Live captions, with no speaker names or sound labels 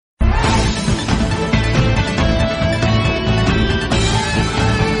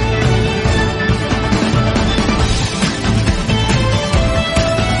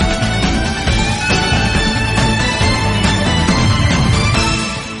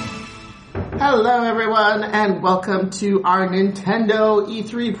Hello everyone, and welcome to our Nintendo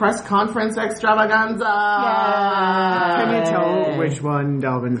E3 press conference extravaganza! Yay. Can you tell which one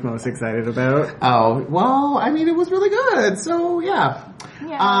Delvin's most excited about? Oh, well, I mean, it was really good, so yeah.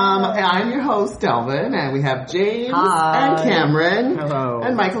 Yay. I'm your host, Delvin, and we have James and Cameron. Hello.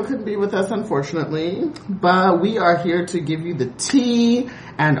 And Michael couldn't be with us, unfortunately, but we are here to give you the tea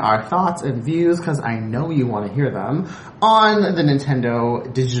and our thoughts and views, because I know you want to hear them, on the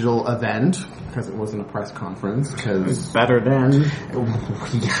Nintendo digital event, because it wasn't a press conference, because... Better than...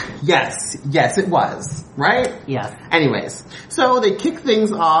 Yes, it was, right? Yes. Anyways, so they kick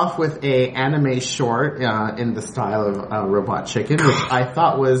things off with a anime short in the style of Robot Chicken, which I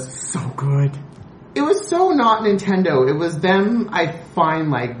thought was... So good. It was so not Nintendo. It was them, I find,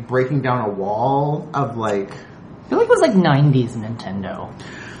 like, breaking down a wall of, like... I feel like it was like 90s Nintendo.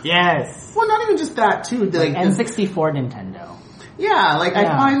 Yes. Well, not even just that, too. Like N64 Nintendo. Yeah, like, I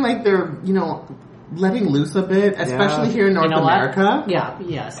find, like, they're, letting loose a bit, especially here in North America. Yeah,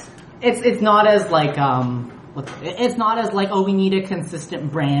 yes. It's not as, like, it's not as like, we need a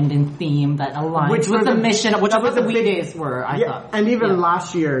consistent brand and theme that aligns with the mission, which was the Wii days were, I thought. And even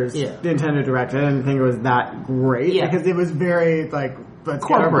last year's Nintendo Direct, I didn't think it was that great, because it was very, like,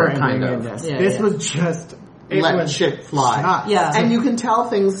 corporate kind of. This was just... Let shit fly. Yeah. And you can tell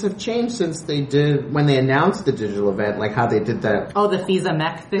things have changed since when they announced the digital event, like how they did that. Oh, the FIFA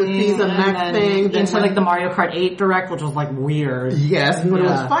Mech thing. Into like the Mario Kart 8 Direct, which was like weird. Yes, but it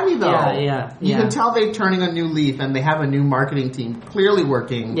was funny though. Yeah. You can tell they're turning a new leaf, and they have a new marketing team clearly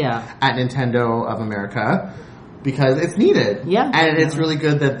working at Nintendo of America, because it's needed. Yeah. And it's really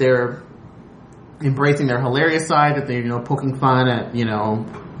good that they're embracing their hilarious side, that they're, poking fun at,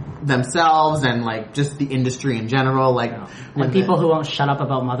 themselves and like just the industry in general, like when people who won't shut up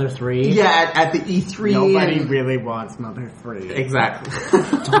about Mother 3. Yeah, at the E3. Nobody really wants Mother 3. Exactly.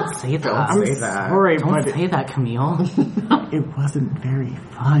 Don't say that. Don't say that. Sorry, Don't say that, Camille. It wasn't very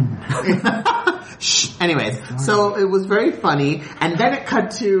fun. Anyways, so it was very funny, and then it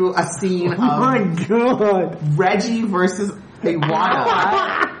cut to a scene of my god, Reggie versus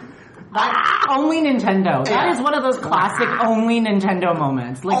Iwata. Only Nintendo. That is one of those classic only Nintendo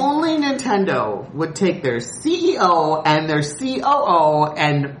moments. Like, only Nintendo would take their CEO and their COO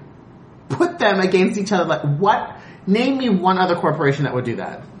and put them against each other. Like, what? Name me one other corporation that would do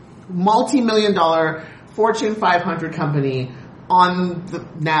that. Multi-million-dollar Fortune 500 company on the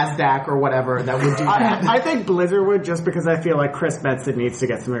NASDAQ or whatever that would do that. I think Blizzard would, just because I feel like Chris Benson needs to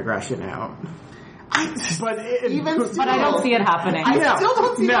get some aggression out. But I don't see it happening. I still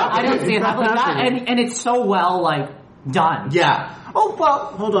don't see it happening. I don't see it happening. And it's so well, like, done. Yeah. Oh, well,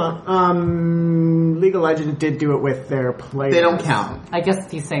 hold on. League of Legends did do it with their players. They don't count. I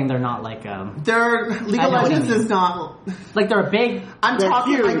guess he's saying they're not like, League of Legends is not... Like, they're big... I'm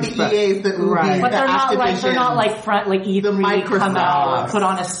talking huge, like the EAs, the Ubis, but they're the not Activision, like, they're not like front, like E3 the Microsoft, come out, put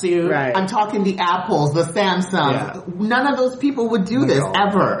on a suit. Right. I'm talking the Apples, the Samsungs. Yeah. None of those people would do this,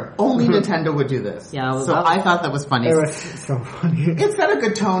 ever. Only Nintendo would do this. Yeah. I thought that was funny. It was so funny. It set a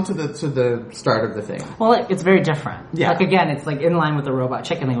good tone to the start of the thing. Well, it's very different. Yeah. Like, again, it's like in line with the Robot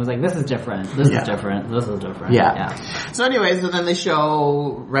Chicken thing. It was like, this is different. This is different. This is different. Yeah. So anyways, and then they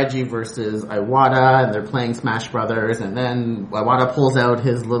show Reggie versus Iwata, and they're playing Smash Brothers, and then Iwata pulls out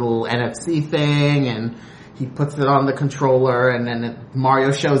his little NFC thing, and he puts it on the controller, and then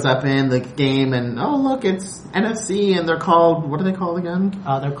Mario shows up in the game, and oh look, it's NFC, and they're called, what are they called again?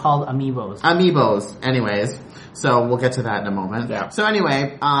 They're called Amiibos. Amiibos, anyways. So we'll get to that in a moment. Yeah. So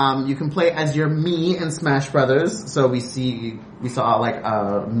anyway, you can play as your Mii in Smash Brothers. So we saw like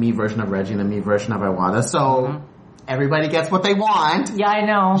a Mii version of Reggie and a Mii version of Iwata. So everybody gets what they want. Yeah, I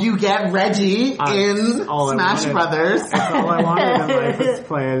know. You get Reggie in Smash Brothers. That's all I wanted in life is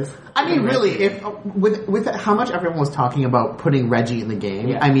players. I mean, really, if with how much everyone was talking about putting Reggie in the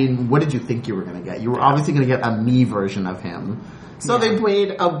game, I mean, what did you think you were going to get? You were obviously going to get a Mii version of him. So they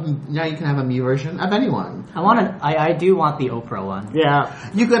played now you can have a Mii version of anyone. I do want the Oprah one. Yeah.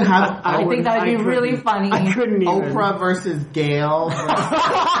 You could have... I think that would be really funny. I couldn't even. Oprah versus Gail. Versus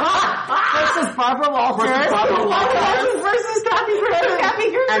Barbara Walters. Versus Kathy Griffin.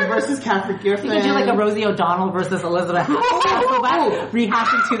 And versus Kathy Griffin. You could do like a Rosie O'Donnell versus Elizabeth Hasselbeck.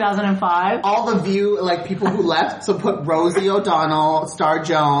 Rehashing 2005. All the View, like people who left, so put Rosie O'Donnell, Star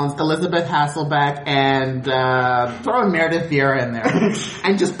Jones, Elizabeth Hasselbeck, and throw in Meredith Vieira in in there.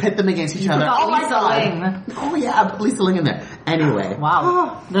 And just pit them against each other. Oh my god. Oh yeah, put Lisa Ling in there. Anyway.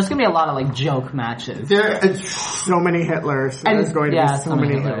 Wow. There's gonna be a lot of like joke matches. So many Hitlers. And there's going to be so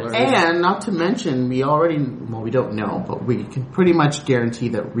many Hitlers. And not to mention, we don't know, but we can pretty much guarantee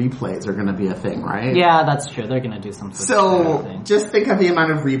that replays are gonna be a thing, right? Yeah, that's true. They're gonna do something. So, just think of the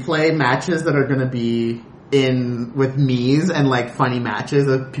amount of replay matches that are gonna be in with Mii's and like funny matches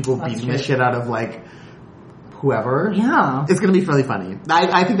of people beating the shit out of like whoever. Yeah. It's gonna be really funny.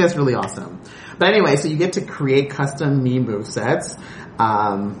 I think that's really awesome. But anyway, so you get to create custom Mii movesets.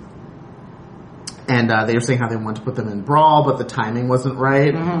 And they were saying how they wanted to put them in Brawl, but the timing wasn't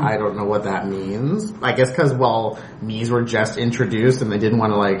right. Mm-hmm. I don't know what that means. I guess because, Mii's were just introduced and they didn't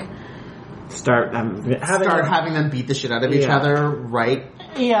want to like start having them beat the shit out of each other, right?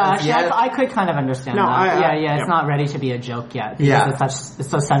 Yeah, actually, I could kind of understand that. It's not ready to be a joke yet. Because it's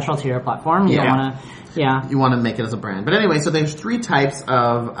so central to your platform. You don't want to, you want to make it as a brand. But anyway, so there's 3 types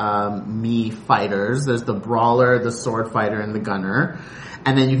of Mii fighters. There's the Brawler, the Sword Fighter, and the Gunner.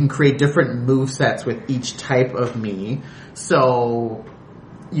 And then you can create different movesets with each type of Mii. So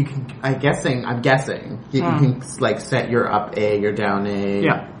you can, I'm guessing, you can like set your up A, your down A.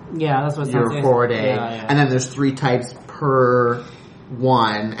 Yeah, that's what your forward A. Yeah. And then there's 3 types per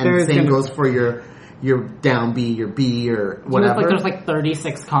one, and the same goes for your down B, your B, or whatever. There's like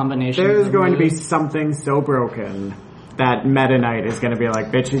 36 combinations. There's going to be something so broken that Meta Knight is going to be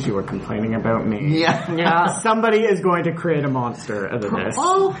like, bitches, you were complaining about me. Yeah. Somebody is going to create a monster out of this.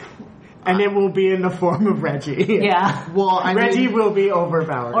 And it will be in the form of Reggie. Yeah. Reggie will be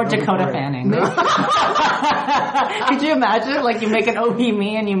overpowered. Or Dakota Fanning. Could you imagine? Like, you make an OP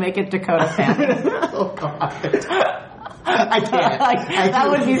Mii and you make it Dakota Fanning. Oh, God. I can't. That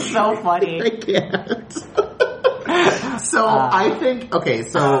would be so funny. I can't. So, I think,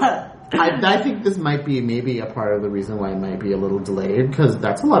 I think this might be maybe a part of the reason why it might be a little delayed, because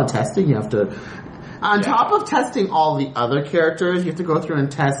that's a lot of testing. You have to, on top of testing all the other characters, you have to go through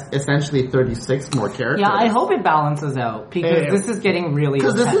and test essentially 36 more characters. Yeah, I hope it balances out, because this is getting really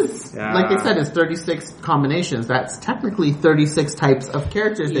intense. Because this is, like they said, it's 36 combinations. That's technically 36 types of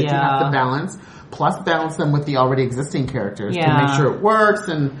characters that you have to balance. Plus balance them with the already existing characters to make sure it works.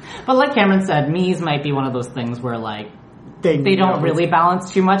 But like Cameron said, Mii's might be one of those things where like they don't really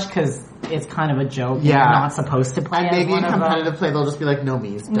balance too much because it's kind of a joke. Yeah. You're not supposed to play. And maybe in competitive play they'll just be like, no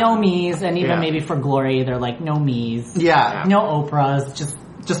Mii's. No Mii's, and even maybe for Glory they're like, no Mii's. Yeah. No Oprah's,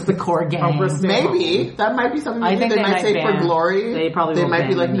 just the core gang. Maybe. That might be something they might say for Glory. They might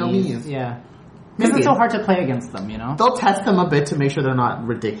be like, no Mii's. Yeah. Because it's so hard to play against them, you know? They'll test them a bit to make sure they're not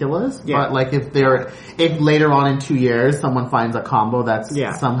ridiculous. Yeah. But like if later on in 2 years someone finds a combo that's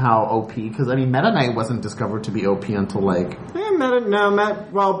somehow OP, because I mean Meta Knight wasn't discovered to be OP until like Meta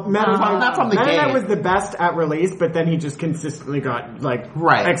Knight was the best at release, but then he just consistently got like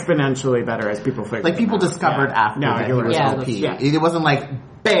exponentially better as people figured. Like people discovered after that he was OP. It wasn't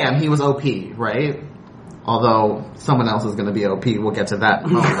like bam, he was OP, right? Although someone else is going to be OP, we'll get to that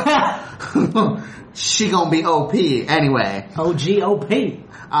moment. She gonna be OP anyway. OG OP.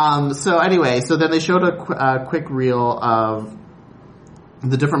 So then they showed a quick reel of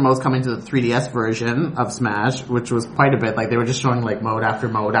the different modes coming to the 3DS version of Smash, which was quite a bit. Like they were just showing like mode after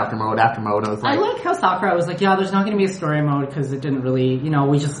mode after mode after mode. And I like how Sakura was like, yeah, there's not going to be a story mode because it didn't really,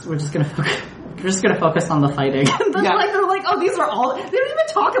 we're just going to focus on the fighting. They're like, oh, these are all, they don't even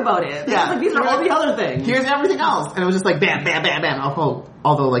talk about it. Yeah. These are all the other things. Here's everything else. And it was just like bam, bam, bam, bam.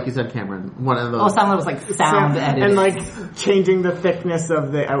 Although like you said, Cameron, one of those. Some of it was like sound editing. And like changing the thickness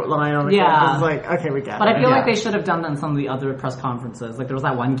of the outline on the clip. It was like, okay, we got it. But I feel like they should have done that in some of the other press conferences. Like there was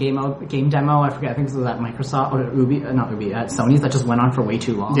that one game demo, I forget, I think this was at Microsoft, or at Sony's, that just went on for way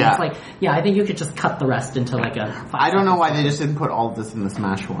too long. Yeah. It's like, I think you could just cut the rest into like a 5 I don't know why they just didn't put all of this in the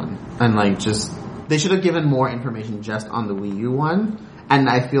Smash one. And like just, they should have given more information just on the Wii U one. And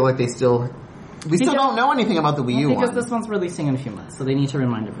I feel like we still don't know anything about the Wii U one. Because this one's releasing in a few months, so they need to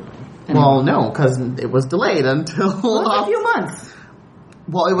remind everybody. Well, no, because it was delayed until a few months.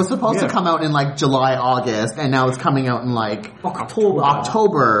 Well, it was supposed to come out in like July, August, and now it's coming out in like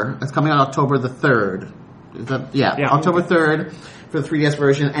October. It's coming out October the 3rd. Is that October 3rd for the 3DS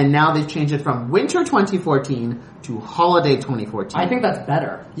version, and now they've changed it from winter 2014 to holiday 2014. I think that's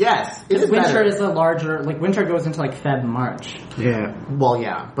better. Yes, it is winter better. Is a larger, like winter goes into like Feb, March. Yeah. Well,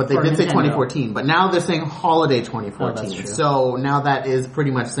 yeah, but they did say 2014, but now they're saying holiday 2014. Oh, that's true. So now that is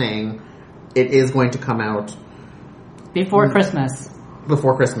pretty much saying it is going to come out before Christmas.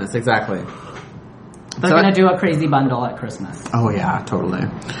 Before Christmas, exactly. They're going to do a crazy bundle at Christmas. Oh yeah, totally.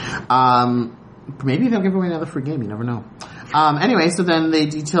 Maybe they'll give away another free game, you never know. Anyway, so then they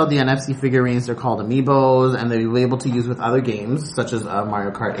detailed the NFC figurines. They're called amiibos, and they were able to use with other games, such as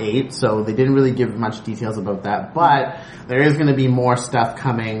Mario Kart 8. So they didn't really give much details about that, but there is going to be more stuff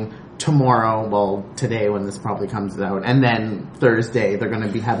coming tomorrow, well, today when this probably comes out, and then Thursday they're going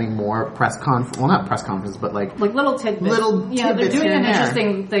to be having more not press conference, but like little tidbits. They're doing an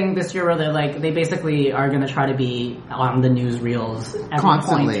interesting thing this year where they basically are going to try to be on the newsreels every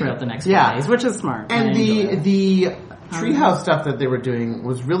point throughout the next few days, which is smart. And the Treehouse stuff that they were doing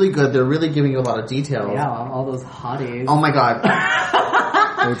was really good. They're really giving you a lot of details. Yeah, all those hotties. Oh my god.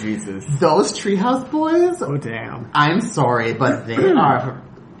 Oh Jesus. Those Treehouse boys? Oh damn. I'm sorry, but they are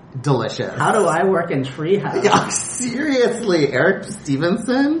delicious. How do I work in Treehouse? Yeah, seriously, Eric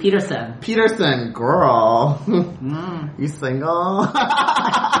Stevenson? Peterson, girl. You single?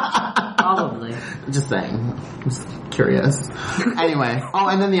 Probably. Just saying. I'm just curious. Anyway. Oh,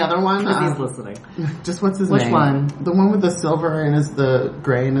 and then the other one. He's listening. Just what's his name? Which one? The one with the silver and the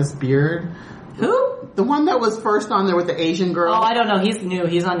gray in his beard. Who? The one that was first on there with the Asian girl. Oh, I don't know. He's new.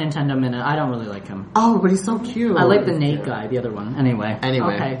 He's on Nintendo Minute. I don't really like him. Oh, but he's so cute. I like the Nate guy, the other one. Anyway.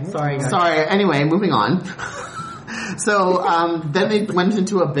 Okay, sorry guys. Anyway, moving on. So, then they went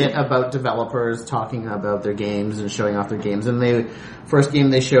into a bit about developers talking about their games and showing off their games. And first game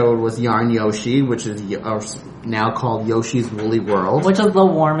they showed was Yarn Yoshi, which is now called Yoshi's Woolly World. Which is the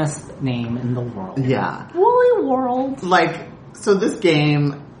warmest name in the world. Yeah. Woolly World. So this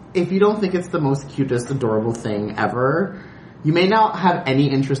game, if you don't think it's the most cutest, adorable thing ever, you may not have any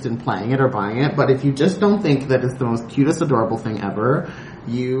interest in playing it or buying it, but if you just don't think that it's the most cutest, adorable thing ever,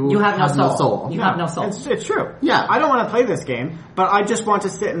 you have no soul. You have no soul. It's true. Yeah. I don't want to play this game, but I just want to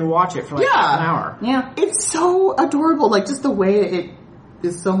sit and watch it for half an hour. Yeah. It's so adorable. Just the way it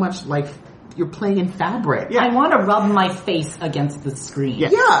is so much like you're playing in fabric. Yeah. I want to rub my face against the screen.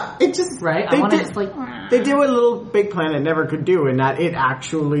 Yeah. It just... Right? I want to just They do what Little Big Planet never could do, in that it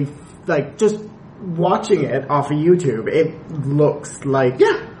actually, just watching it off of YouTube, it looks like...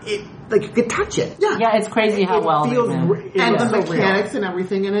 Yeah. You could touch it. Yeah. Yeah, it's crazy how well feels and the mechanics and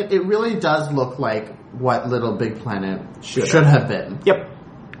everything in it really does look like what Little Big Planet should have been. Yep.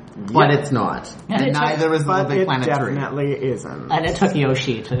 But it's not. And neither is Little Big Planet 3. It definitely isn't. And it took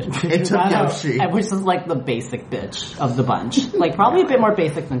Yoshi to... It took Yoshi. Which is the basic bitch of the bunch. Probably a bit more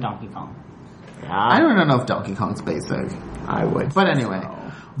basic than Donkey Kong. I don't know if Donkey Kong's basic. I would. But anyway.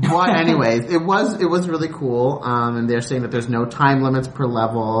 But anyways, it was really cool, and they're saying that there's no time limits per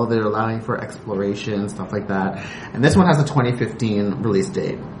level, they're allowing for exploration, stuff like that, and this one has a 2015 release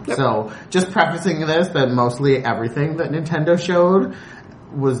date. Yep. So, just prefacing this, that mostly everything that Nintendo showed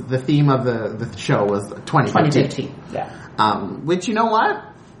was the theme of the show was 2015. Yeah. Which, you know what?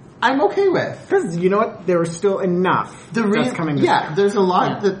 I'm okay with. Because, you know what? There was still enough that's coming this year. There's a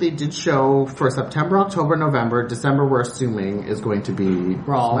lot that they did show for September, October, November. December, we're assuming, is going to be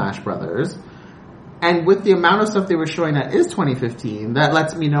Smash Brothers. And with the amount of stuff they were showing that is 2015, that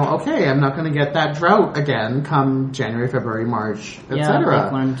lets me know, okay, I'm not going to get that drought again come January, February, March,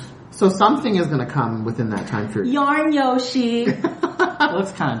 etc. So something is going to come within that time period. Yarn Yoshi!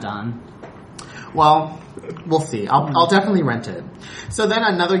 Looks kind of done. Well, we'll see. I'll definitely rent it. So then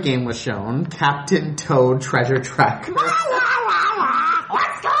another game was shown, Captain Toad Treasure Tracker.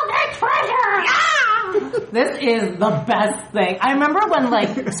 Let's go get treasure! This is the best thing. I remember when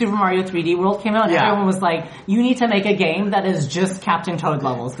Super Mario 3D World came out and everyone was like, you need to make a game that is just Captain Toad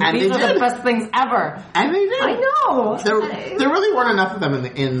levels. And these are the best things ever. And they did. I know. There really weren't enough of them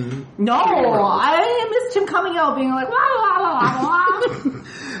in No, I missed him coming out being like, la la la la la.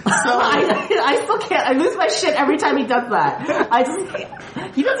 So I still can't. I lose my shit every time he does that.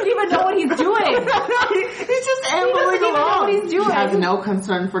 He doesn't even know what he's doing. He's just ambling along. He has no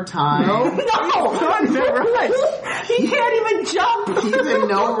concern for time. No. He can't even jump. He's in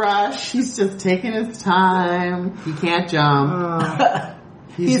no rush. He's just taking his time. He can't jump.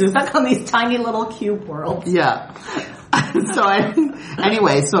 He's stuck on these tiny little cube worlds. Yeah. So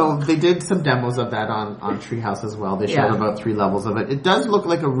they did some demos of that on Treehouse as well. They showed about 3 levels of it. It does look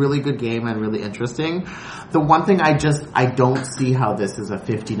like a really good game and really interesting. The one thing I don't see how this is a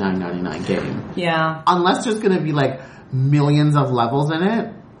 $59.99 game. Yeah. Unless there's going to be millions of levels in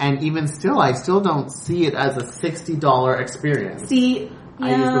it, and even still, I still don't see it as a $60 experience. See.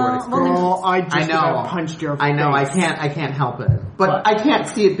 I use the word experience. I know. Punched your face. I know. I can't help it. But I can't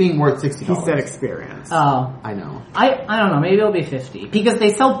see it being worth $60. He said experience. Oh. I know. I don't know. Maybe it'll be 50 because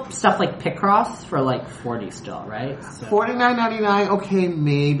they sell stuff like Picross for 40 still, right? So. $49.99. Okay,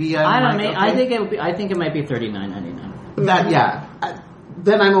 maybe. I don't know. I think it would be. I think it might be $39.99.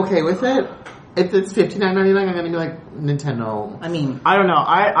 Then I'm okay with it. If it's $59.99, I'm going to be like Nintendo. I mean, I don't know.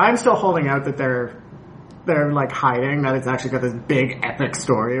 I'm still holding out that they're they're like hiding that it's actually got this big epic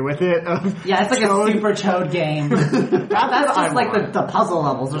story with it. Yeah, it's like Toad. A super Toad game. That's just like the puzzle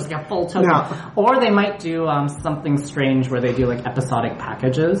levels. There's like a full Toad game. Or they might do something strange where they do like episodic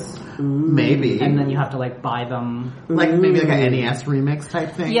packages. Maybe. And then you have to like buy them. Like maybe like an NES remix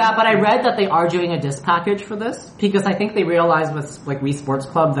type thing. Yeah, but I read that they are doing a disc package for this because I think they realized with like Wii Sports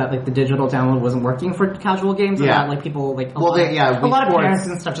Club that like the digital download wasn't working for casual games. Yeah. That like people like a lot of parents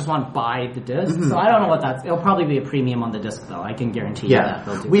and stuff just want to buy the disc. Mm-hmm. So I don't know what it'll probably be a premium on the disc though. I can guarantee you that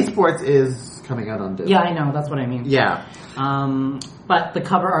they'll do Wii Sports is coming out on disc. Yeah, I know. That's what I mean. Yeah. But the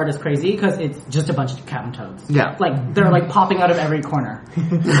cover art is crazy because it's just a bunch of Captain Toads. Yeah. Like, they're like popping out of every corner.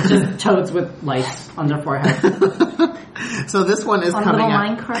 Just toads with lights on their forehead. So this one is coming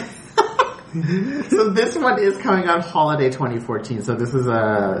out. Minecraft. So this one is coming out holiday 2014. So this is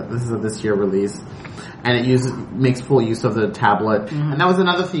a this year release. And it makes full use of the tablet. Mm-hmm. And that was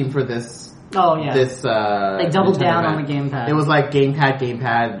another theme for this. Oh, yeah. They doubled down on the gamepad. It was like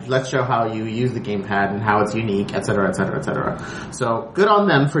gamepad. Let's show how you use the gamepad and how it's unique, etc., etc., etc. So good on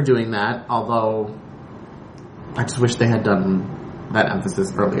them for doing that. Although I just wish they had done that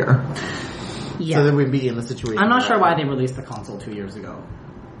emphasis earlier. Yeah. So that we'd be in the situation. I'm not sure why they released the console 2 years ago.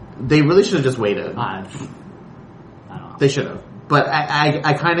 They really should have just waited. I don't know. They should have. But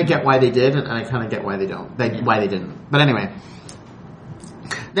I kind of get why they did, and I kind of get why they don't. Why they didn't. But anyway.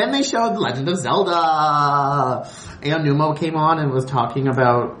 Then they showed The Legend of Zelda. Aonuma came on and was talking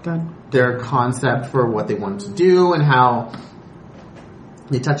about their concept for what they wanted to do and how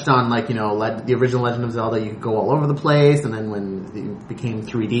they touched on, like, you know, the original Legend of Zelda, you could go all over the place, and then when it became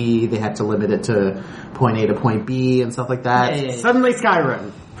 3D, they had to limit it to point A to point B and stuff like that. Yeah. Suddenly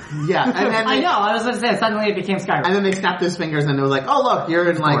Skyrim. Yeah, and then I know, I was going to say, suddenly it became Skyrim. And then they snapped his fingers and it was like, oh look, you're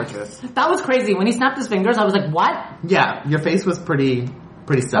in like... Gorgeous. That was crazy. When he snapped his fingers, I was like, what? Yeah, your face was pretty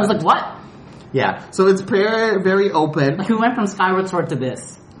stuffed. I was like, what? Yeah, so it's very, very open. Like, we went from Skyward Sword to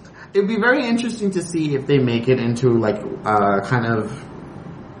this. It'd be very interesting to see if they make it into like kind of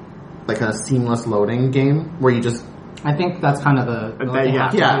like a seamless loading game where you just... I think that's kind of I think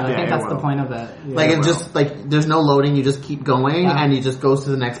that's the point of it. Yeah, like it just like there's no loading, you just keep going and you just goes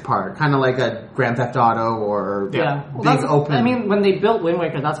to the next part, kind of like a Grand Theft Auto or big open. I mean, when they built Wind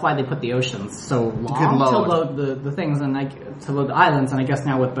Waker, that's why they put the oceans so long to load the things and to load the islands. And I guess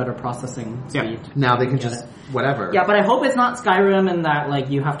now with better processing speed, now they can just whatever. Yeah, but I hope it's not Skyrim and that like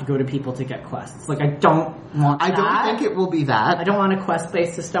you have to go to people to get quests. Like I don't want. I don't think it will be that. I don't want a quest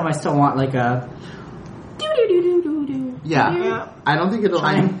based system. I still want like a. Yeah. I don't think it'll...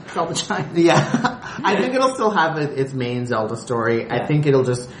 Zelda Chime. Yeah. I think it'll still have its main Zelda story. Yeah. I think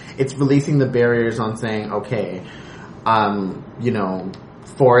it's releasing the barriers on saying, okay, you know,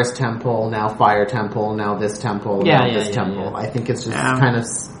 Forest Temple, now Fire Temple, now this temple, this temple. Yeah. I think it's just kind of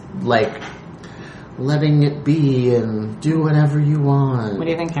like letting it be and do whatever you want. What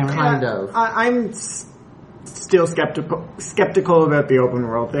do you think, Cameron? Kind of. I'm still skeptical about the open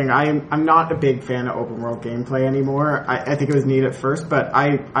world thing. I'm not a big fan of open world gameplay anymore. I think it was neat at first, but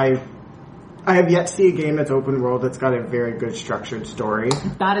I have yet to see a game that's open world that's got a very good structured story.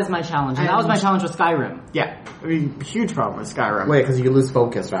 That is my challenge, and that was my challenge with Skyrim. Yeah, I mean, huge problem with Skyrim. Wait, because you lose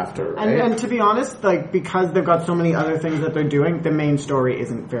focus after, right? And to be honest, like, because they've got so many other things that they're doing, the main story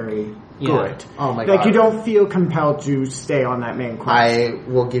isn't very good. Oh my god. Like, you don't feel compelled to stay on that main quest. I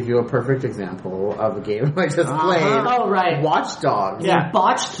will give you a perfect example of a game I just played. Oh, right. Watch Dogs. Yeah.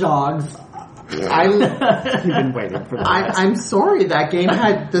 Watch Dogs. You've been waiting for that. I'm sorry, that game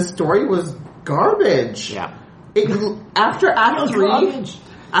the story was garbage. Yeah. After Act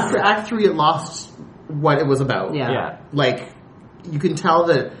 3, it lost what it was about. Yeah. Like, you can tell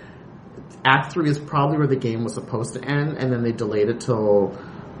that Act 3 is probably where the game was supposed to end, and then they delayed it till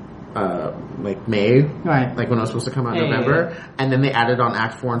like May, right? Like when it was supposed to come out in November, and then they added on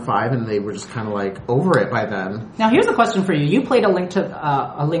Act 4 and 5, and they were just kind of like over it by then. Now, here's a question for you: you played A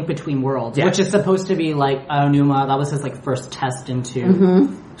Link Between Worlds, which is supposed to be like Aonuma. That was his like first test into.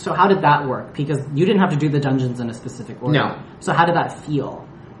 Mm-hmm. So how did that work? Because you didn't have to do the dungeons in a specific order. No. So how did that feel?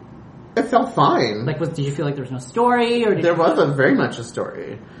 It felt fine. Like, did you feel like there was no story, or there was very much a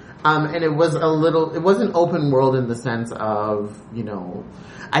story? And it was it wasn't open world in the sense of, you know,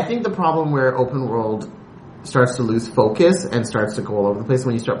 I think the problem where open world starts to lose focus and starts to go all over the place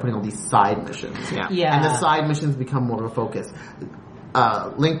when you start putting all these side missions. Yeah. And the side missions become more of a focus.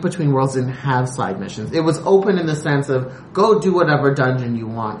 Link Between Worlds didn't have side missions. It was open in the sense of go do whatever dungeon you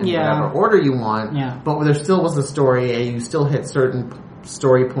want in whatever order you want. Yeah. But there still was a story and you still hit certain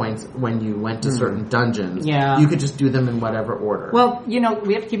story points when you went to certain dungeons. Yeah. You could just do them in whatever order. Well, we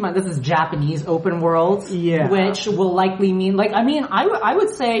have to keep in mind this is Japanese open world, which will likely mean I would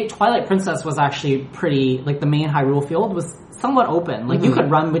say Twilight Princess was actually pretty the main Hyrule field was somewhat open. You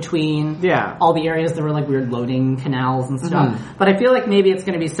could run between all the areas. There were weird loading canals and stuff. But I feel like maybe it's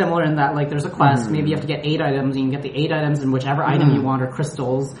going to be similar in that there's a quest. Maybe you have to get 8 items. And you can get the 8 items and whichever item you want are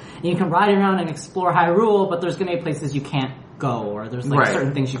crystals. And you can ride around and explore Hyrule, but there's going to be places you can't go, or there's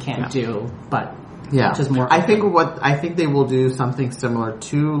certain things you can't do. But just more. I think they will do something similar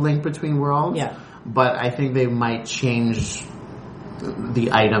to Link Between Worlds. Yeah. But I think they might change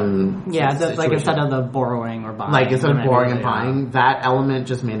the item. Yeah, instead of the borrowing or buying. Instead of borrowing and buying, that element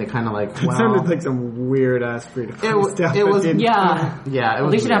just made it kind of it sounded like some weird ass free-to-play stuff. It was, it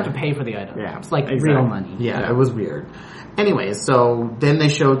was. They should have to pay for the item. Yeah, it's real money. Yeah, it was weird. Anyway, so then they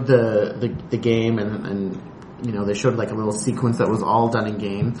showed the game and they showed a little sequence that was all done in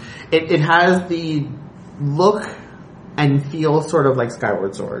game. It has the look and feel sort of like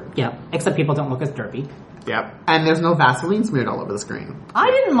Skyward Sword. Yeah, except people don't look as derpy. Yep. And there's no Vaseline smeared all over the screen.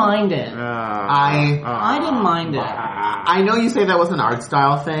 I didn't mind it. I didn't mind it. I know you say that was an art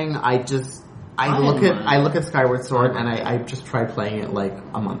style thing. I look at Skyward Sword and I just tried playing it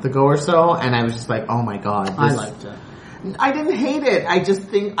a month ago or so, and I was just like, oh my god. I liked it. I didn't hate it.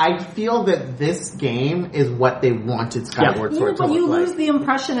 I feel that this game is what they wanted Skyward Sword to look like. But you lose the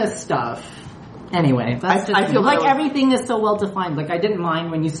impressionist stuff. Anyway, that's just, I feel everything is so well defined. I didn't mind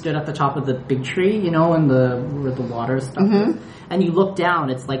when you stood at the top of the big tree, and where the water stuff is. And you look down,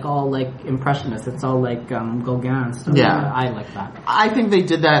 it's all impressionist. It's all Gauguin stuff. Yeah. I like that. I think they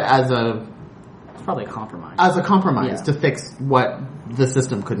did that it's probably a compromise. As a compromise to fix what the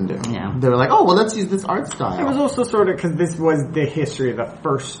system couldn't do. Yeah. They were like, oh, well, let's use this art style. It was also sort of, because this was the history of the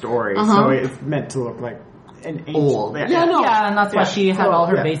first story, so it's meant to look like an old. Yeah, and that's why she had all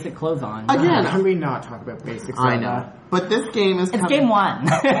her basic clothes on. Again, can we not talk about basics? I know. But this game is It's game 1.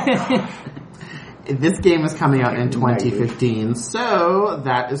 This game is coming out in 2015, so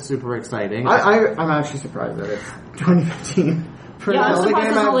that is super exciting. I'm actually surprised that it's 2015. I'm surprised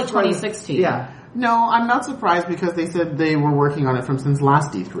it's only 2016. Yeah. No, I'm not surprised because they said they were working on it since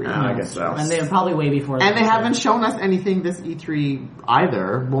last E3. I guess so. And they're probably way before that. And they haven't shown us anything this E3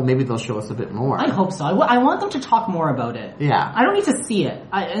 either. Well, maybe they'll show us a bit more. I hope so. I want them to talk more about it. Yeah. I don't need to see it.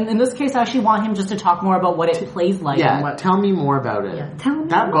 And in this case, I actually want him just to talk more about what it plays like. Yeah, and what... tell me more about it. Yeah, tell me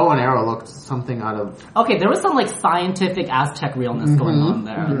that more. bow and arrow looked something out of... Okay, there was some scientific Aztec realness going on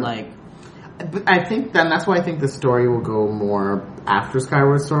there. But I think that's why I think the story will go more after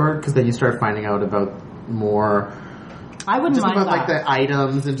Skyward Sword, because then you start finding out about more. I wouldn't just mind about that. The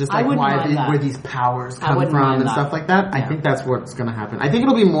items and just where these powers come from and stuff like that. Yeah. I think that's what's going to happen. I think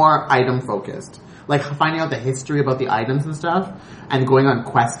it'll be more item focused, finding out the history about the items and stuff, and going on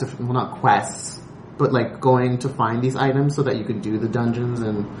quests. Not quests, but going to find these items so that you can do the dungeons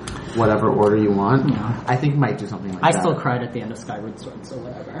in whatever order you want. Yeah. I think might do something like that. I still cried at the end of Skyward Sword, so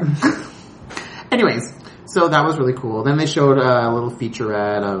whatever. Anyways, so that was really cool. Then they showed a little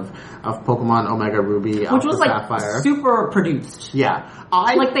featurette of Pokemon Omega Ruby, Alpha which was Sapphire. Super produced. Yeah,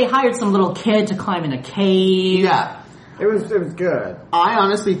 they hired some little kid to climb in a cave. Yeah, it was good. I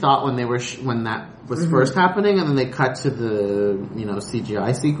honestly thought when they were when that was first happening, and then they cut to the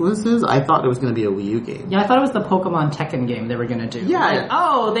CGI sequences, I thought it was going to be a Wii U game. Yeah, I thought it was the Pokemon Tekken game they were going to do.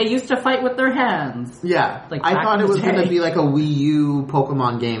 Yeah. They used to fight with their hands. Yeah, I thought it was going to be a Wii U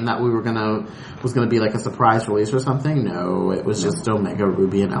Pokemon game that was going to be a surprise release or something. No, it was just Omega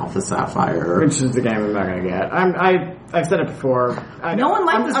Ruby and Alpha Sapphire, which is the game I'm not going to get. I've said it before. No one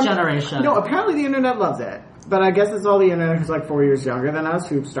likes this generation. No, apparently the internet loves it. But I guess it's all the internet who's 4 years younger than us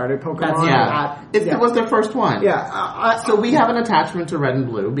who started Pokemon. It was their first one. Yeah. So we have an attachment to Red and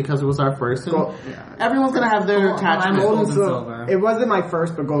Blue because it was our first. And everyone's going to have their attachment. Gold and Silver. It wasn't my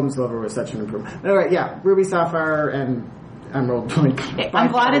first, but Gold and Silver was such an improvement. Anyway, Ruby, Sapphire, and Emerald. I'm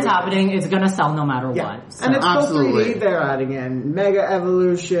glad it's happening. It's going to sell no matter what. So. And it's still 3D. They're adding in Mega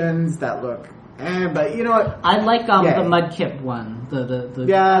Evolutions that look... but you know what? I like the Mudkip one. The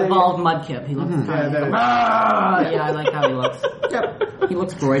evolved Mudkip. He looks I like how he looks. Yep. He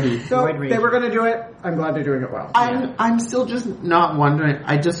looks broidy. So they were going to do it. I'm glad they're doing it well. I'm still just not wondering.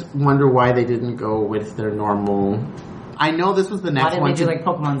 I just wonder why they didn't go with their normal... I know this was the next one. Why didn't they do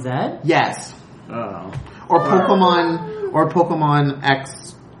Pokemon Z? Yes. Oh. Or Pokemon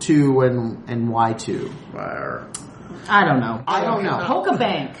X2 and Y2. I don't know. I don't know.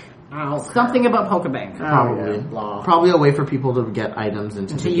 Pokebank. Something about Pokebank. Probably. Blah. Probably a way for people to get items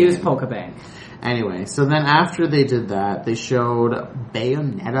into To the use game. Pokebank. Anyway, so then after they did that, they showed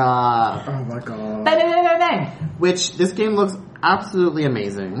Bayonetta, Oh my god. Bang, bang, bang, bang. which this game looks absolutely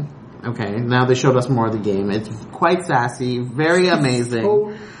amazing. Okay, now they showed us more of the game. It's quite sassy, very amazing.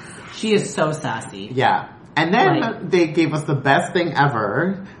 Oh, She is so sassy. Yeah. And then Like- they gave us the best thing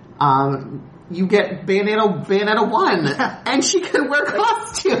ever. You get Bayonetta 1, and she can wear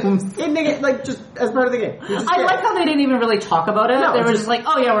costumes. like just as part of the game. I like how they didn't even really talk about it. No, they were it's just like,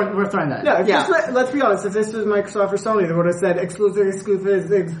 oh yeah, we're throwing that. No, Yeah. let's be honest. If this was Microsoft or Sony, they would have said exclusive.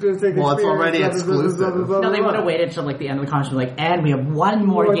 Well, it's already exclusive. No, they would have waited till like the end of the conference, like, and we have one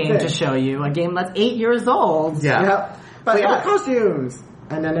more One game thing. to show you, a game that's 8 years old. Yeah. Yeah, but Yeah. costumes.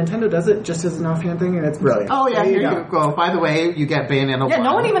 And then Nintendo does it just as an offhand thing, and it's brilliant. Oh yeah, There here you go. By the way, you get Bayonetta 1. Yeah,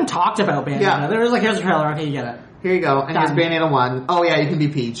 no one even talked about Bayonetta. Yeah. They were just like, here's a trailer, okay, you get it. Here you go, and here's Done. Bayonetta 1. Oh yeah, you can be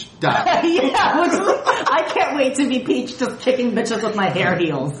Peach. Done. Yeah, which is, I can't wait to be Peach just kicking bitches with my hair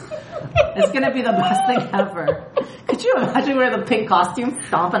heels. It's gonna be the best thing ever. Could you imagine wearing the pink costume,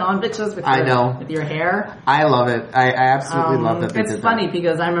 stomping on bitches with I know. with your hair? I love it. I absolutely love that they It's did funny that.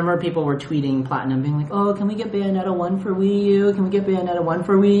 because I remember people were tweeting Platinum being like, oh, can we get Bayonetta 1 for Wii U? Can we get Bayonetta 1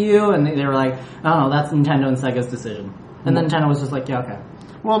 for Wii U? And they were like, oh, that's Nintendo and Sega's decision. And then Nintendo was just like, yeah, okay.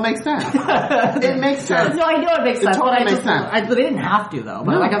 Well, it makes sense. It makes sense. No, I know it makes sense, totally but makes sense. they didn't have to though.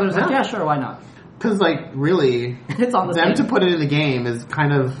 But No, like others, like, no. yeah, sure, why not? Because, like, really, It's on the them same. to put it in the game is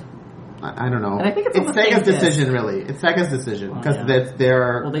kind of, I don't know. And I think it's on the Sega's same disc. decision, really. It's Sega's decision because yeah. that's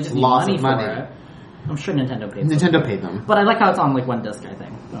their Well, they just need loss money of for money. it. I'm sure Nintendo paid. Nintendo paid them. But I like how it's on like one disc. I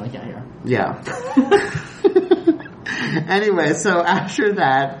think. They're like, yeah, here. Yeah. Anyway, so after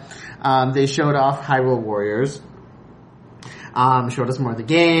that, they showed off Hyrule Warriors. Showed us more of the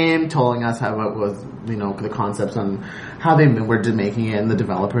game, telling us how it was, you know, the concepts on how they were making it, and the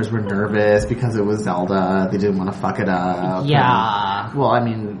developers were nervous because it was Zelda. They didn't want to fuck it up. Yeah. And, well, I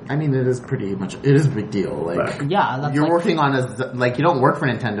mean, it is pretty much, it is a big deal. Like, Yeah, that's you're like, working on you don't work for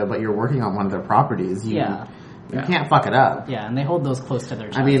Nintendo, but you're working on one of their properties. You can't fuck it up. Yeah, and they hold those close to their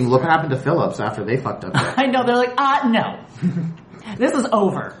chest. I mean, look what happened to Philips after they fucked up. I know, they're like, no. This is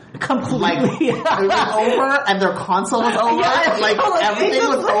over. Completely. Like, it was over, and their console was over. Yeah, like, everything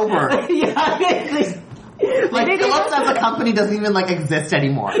was over. Yeah, Like, they Philips as a company doesn't even, like, exist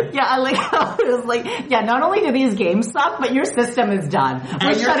anymore. yeah, I like how it was like, yeah, not only do these games suck, but your system is done. We're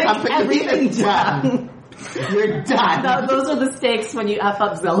And your shutting company everything is done. You're done. Those are the stakes when you F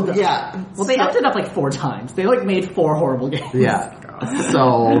up Zelda. Yeah. Well, they effed it up like 4 times. They like made 4 horrible games. Yeah.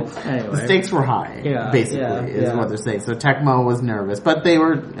 So, Anyway. the stakes were high, Yeah, basically, yeah, is yeah. what they're saying. So Tecmo was nervous, but they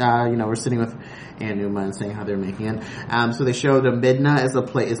were, we're sitting with Anuma and saying how they're making it. So they showed Midna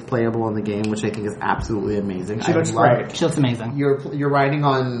is playable in the game, which I think is absolutely amazing. She looks love great. it. She looks amazing. You're riding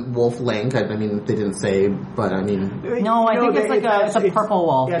on Wolf Link. I mean, they didn't say, but I mean, No, I think it's like it's a purple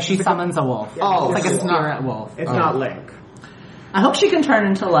wolf. Yeah, she she's summons a wolf. Oh, it's like a it's not- spirit wolf. It's not Link. I hope she can turn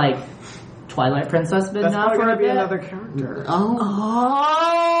into like Twilight Princess That's Midna probably for going a to be bit. another character.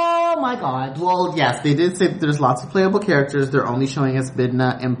 Oh my god. well, yes, they did say that there's lots of playable characters. They're only showing us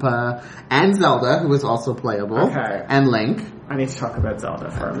Midna, Impa, and Zelda, who is also playable, Okay. and Link. I need to talk about Zelda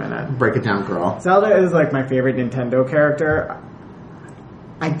for a minute. Break it down, girl. Zelda is like my favorite Nintendo character.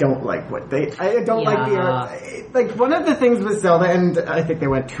 I don't like what I don't like the art. Like, one of the things with Zelda, and I think they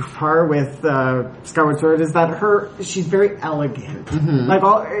went too far with Skyward Sword, is that she's very elegant. Mm-hmm.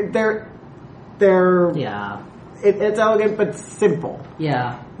 Like, they're Yeah. it's elegant but simple.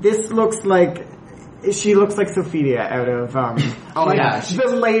 Yeah. This looks like she looks like Sophia out of Oh, like yeah.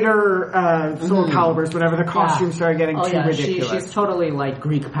 the later Soul Calibers, whenever the costumes started getting Oh too yeah, ridiculous. she's totally like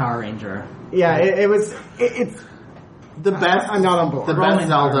Greek Power Ranger. Yeah, it's The best. I'm not on board. The Roman best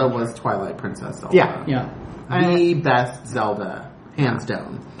Zelda Power was Twilight Princess Zelda. Yeah. Yeah. The best Zelda, hands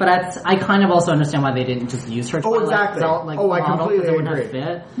down. But I kind of also understand why they didn't just use her Twilight exactly. Zelda, I model, completely because it wouldn't agree.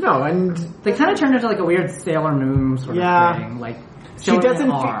 have fit. No, and They kind of turned into like a weird Sailor Moon sort Yeah. of thing. Like she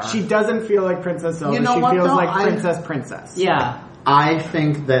doesn't feel like Princess Zelda. You know she what, feels though? like Princess. Yeah. I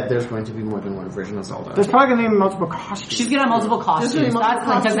think that there's going to be more than one version of Zelda. There's probably gonna be multiple costumes. She's gonna have multiple costumes. There's gonna be That's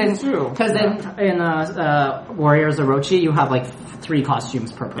multiple like costumes, too. because in Warriors Orochi you have like 3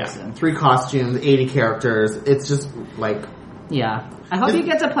 costumes per person. 3 costumes, 80 characters. It's just like Yeah. I hope you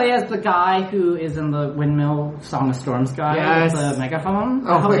get to play as the guy who is in the Windmill Song of Storms guy Yes. with the megaphone.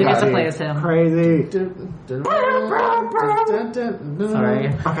 Oh I hope my you get God. to play as him. Crazy. Sorry.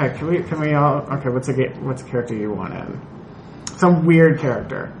 Okay, can we all? Okay, what's a character you want in? Some weird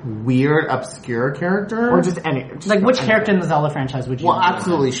character. Weird, obscure character? Or just any. Just like, which character in the Zelda franchise would you Well, want?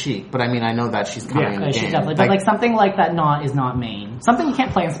 absolutely Sheik, but I mean, I know that she's coming in the She game. definitely, but like something like that is not main. Something you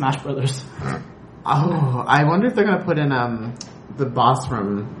can't play in Smash Brothers. Oh, I wonder if they're gonna put in, the boss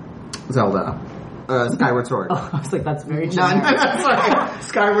from Zelda. Skyward Sword. Oh, I was like, that's very No, generic. sorry.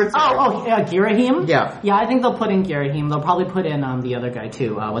 Skyward Sword. Girahim? Yeah. Yeah, I think they'll put in Girahim. They'll probably put in the other guy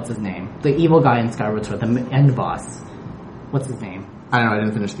too. What's his name? The evil guy in Skyward Sword, the end boss. What's his name? I don't know, I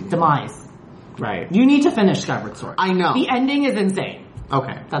didn't finish the game. Demise. Right. You need to finish Skyward Sword. I know. The ending is insane.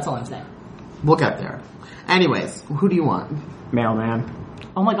 Okay. That's all I'm saying. We'll get there. Anyways, who do you want? Mailman.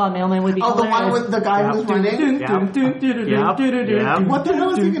 Oh my god, Mailman would be Oh, the hilarious. one with the guy who's running? Yep. What the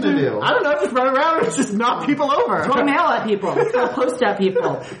hell is he gonna do? I don't know, just run around and just knock people over. Throw mail at people. Throw post at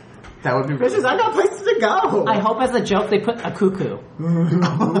people. That would be Bitches, I got places to go. I hope as a joke they put a cuckoo.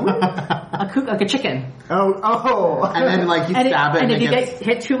 Like a chicken. Oh. And then, like, you stab it and if you gets get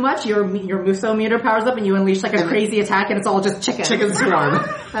hit too much, your Muso meter powers up and you unleash like a crazy attack and it's all just chicken. chicken swarm.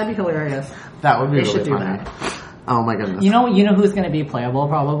 That'd be hilarious. That would be They really should do funny. that. Oh my goodness. You know who's going to be playable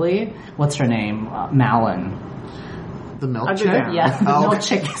probably? What's her name? Malin. The milk I'd be chick? down. Yeah, the Oh, milk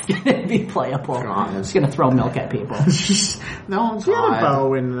okay. chick is going to be playable. God. She's going to throw milk at people. No, She had a God.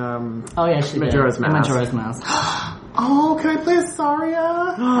 bow in, Oh yeah, she Majora's did. Mask. Majora's Mask. Oh, can I play as Saria?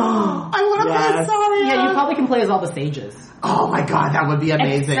 I want to play as Yes. Saria. Yeah, you probably can play as all the sages. Oh my god, that would be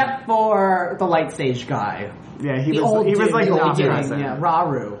amazing. Except for the light sage guy. Yeah, he The was old like dude, not the beginning, present. yeah,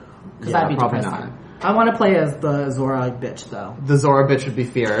 Raru. Because Yeah, that'd be probably depressing. not. I want to play as the Zora bitch though. The Zora bitch would be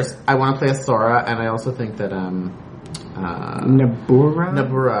fierce. I want to play as Sora, and I also think that Nabura?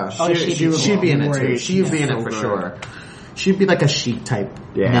 Nabura. Oh, She'd be in it too. great. She'd be in So it for good. sure. She'd be like a Sheik type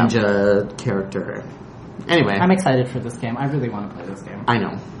ninja character. Anyway, I'm excited for this game. I really want to play this game. I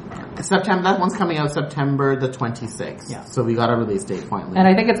know. September. That one's coming out September the 26th. Yeah. So we got a release date finally. And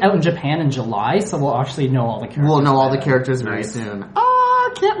I think it's out in Japan in July, so we'll actually know all the characters. We'll know all the by then. characters very soon.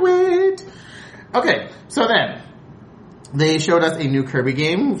 Can't wait. Okay, so then they showed us a new Kirby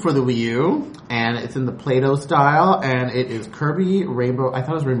game for the Wii U, and it's in the Play-Doh style, and it is Kirby Rainbow. I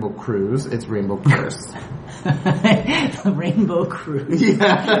thought it was Rainbow Cruise. It's Rainbow Curse. The Rainbow Cruise.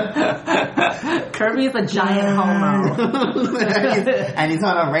 Yeah. Kirby's a giant homo. and he's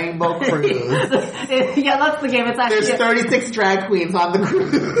on a rainbow cruise. Yeah, that's the game. It's actually There's 36 drag queens on the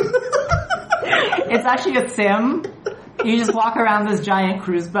cruise. it's actually a sim. You just walk around this giant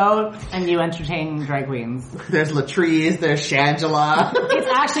cruise boat and you entertain drag queens. There's Latrice, there's Shangela. It's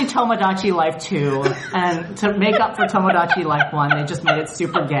actually Tomodachi Life 2, and to make up for Tomodachi Life 1, they just made it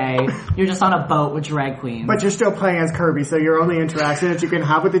super gay. You're just on a boat with drag queens. But you're still playing as Kirby, so your only interaction that you can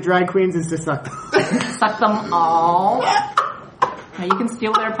have with the drag queens is to suck them. Suck them all. Now you can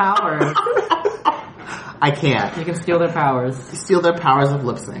steal their powers. I can't. You can steal their powers. Steal their powers of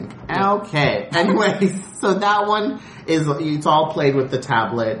lip sync. Okay. Anyway, so that one is, it's all played with the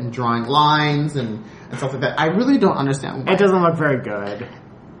tablet and drawing lines and stuff like that. I really don't understand why. It doesn't look very good.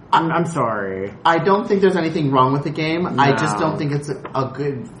 I'm sorry. I don't think there's anything wrong with the game. No. I just don't think it's a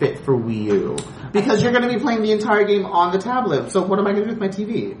good fit for Wii U. Because you're going to be playing the entire game on the tablet. So what am I going to do with my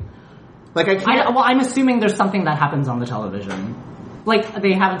TV? Like I can't... I'm assuming there's something that happens on the television. Like,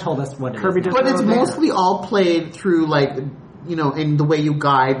 they haven't told us what it Kirby is. does- But it's mostly all played through, like, you know, in the way you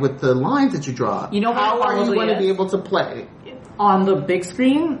guide with the lines that you draw. You know what how it are you probably going to be is? able to play? On the big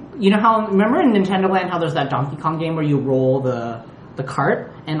screen, you know how, remember in Nintendo Land how there's that Donkey Kong game where you roll the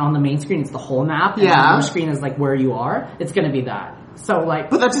cart, and on the main screen it's the whole map, and Yeah. the other screen is like where you are? It's gonna be that. So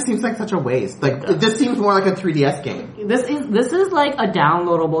like, But that just seems like such a waste. Like, this seems more like a 3DS game. this is like a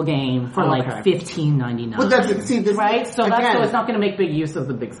downloadable game for like Okay. $15.99. But that's, see, this... right? So that's again, so it's not gonna make big use of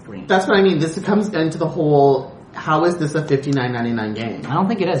the big screen. That's what I mean. This comes into the whole, how is this a $59.99 game? I don't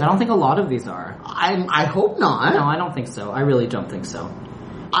think it is. I don't think a lot of these are. I hope not. No, I don't think so. I really don't think so.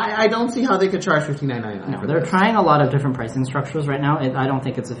 I don't see how they could charge $59.99 No, for they're this. trying a lot of different pricing structures right now. I don't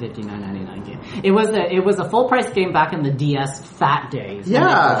think it's a $59.99 game. It was a full price game back in the DS fat days. When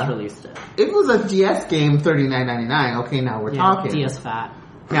Yeah. they first released it. It was a DS game, $39.99. Okay, now we're Yeah, talking. DS fat.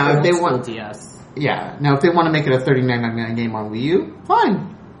 Now, if Old they school want... DS. Yeah. Now, if they want to make it a $39.99 game on Wii U,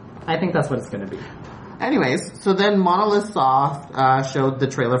 fine. I think that's what it's going to be. Anyways, so then Monolith Soft showed the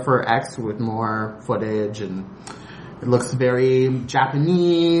trailer for X with more footage, and it looks very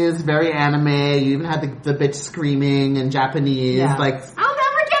Japanese, very anime. You even had the bitch screaming in Japanese, Yeah. like, I'll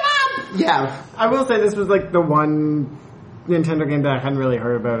never give up! Yeah. I will say this was like the one Nintendo game that I hadn't really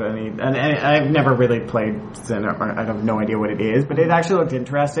heard about and I've never really played Sin, or I have no idea what it is, but it actually looked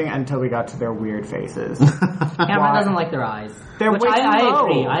interesting until we got to their weird faces. Cameron doesn't like their eyes. They're which way too I low.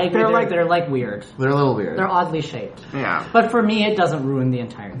 agree. I agree. They're like weird. They're a little weird. They're oddly shaped. Yeah. But for me, it doesn't ruin the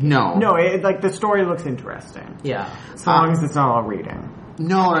entire game. No. No, like the story looks interesting. Yeah. As long as it's not all reading.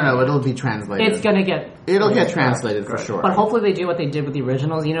 No, it'll be translated. It's gonna get... It'll get translated for sure. But hopefully they do what they did with the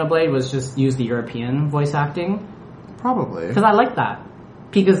original Xenoblade, was just use the European voice acting. Probably. Because I like that.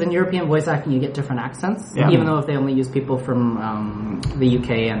 Because in European voice acting you get different accents, even though if they only use people from the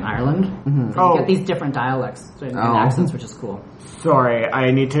UK and Ireland. Mm-hmm. So you get these different dialects and accents, which is cool. Sorry, I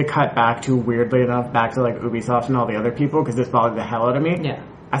need to cut back to, weirdly enough, back to like Ubisoft and all the other people, because this bothered the hell out of me. Yeah.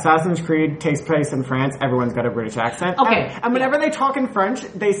 Assassin's Creed takes place in France. Everyone's got a British accent. Okay. And whenever they talk in French,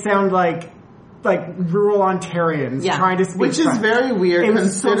 they sound like rural Ontarians trying to speak Which French. is very weird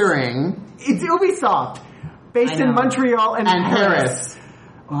considering... It's Ubisoft. Based in Montreal and Paris.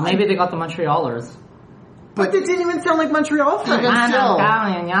 Well, maybe they got the Montrealers. But it didn't even sound like Montreal French.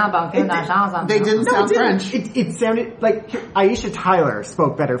 They didn't sound French. It sounded like Aisha Tyler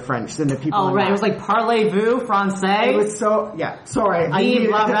spoke better French than the people. Oh, right. It was like parlez-vous français. It was so, sorry. Vive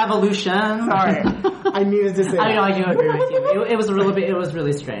la revolution. Sorry. I needed to say that. I do agree with you. It was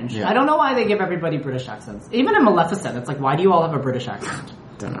really strange. Yeah. I don't know why they give everybody British accents. Even in Maleficent, it's like, why do you all have a British accent?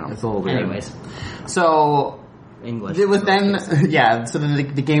 Don't know. It's a little weird. Anyways. So... English. It was then, so then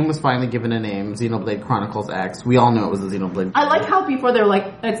the game was finally given a name, Xenoblade Chronicles X. We all knew it was a Xenoblade. I like how before they're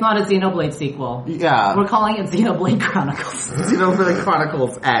like, it's not a Xenoblade sequel. Yeah. We're calling it Xenoblade Chronicles. Xenoblade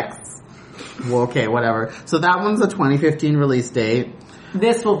Chronicles X. Well, okay, whatever. So that one's a 2015 release date.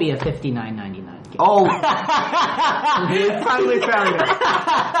 This will be a $59.99 game. Oh! Finally found it.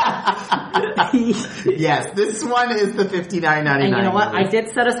 Yes, this one is the $59.99. And you know what? I did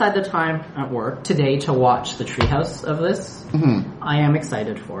set aside the time at work today to watch the treehouse of this. Mm-hmm. I am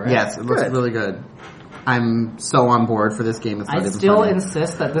excited for it. Yes, it looks really good. I'm so on board for this game. I still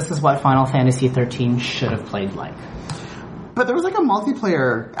insist that this is what Final Fantasy XIII should have played like. But there was like a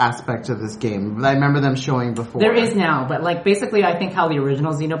multiplayer aspect to this game. I remember them showing before. There is now, but like basically I think how the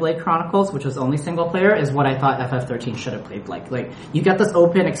original Xenoblade Chronicles, which was only single player, is what I thought FF13 should have played like. Like, you get this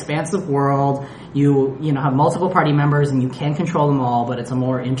open, expansive world, you have multiple party members and you can control them all, but it's a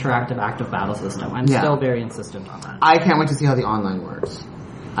more interactive, active battle system. I'm still very insistent on that. I can't wait to see how the online works.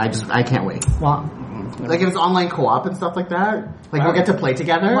 I can't wait. Well, like if it's online co-op and stuff like that, like we'll get to play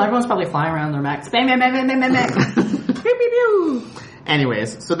together. Well, everyone's probably flying around their mechs. Bang, bang, bang, bang, bang, bang, bang.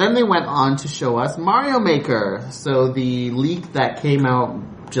 Anyways, so then they went on to show us Mario Maker. So the leak that came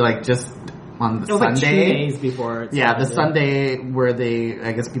out like just on the Sunday. Like 2 days before. The Sunday where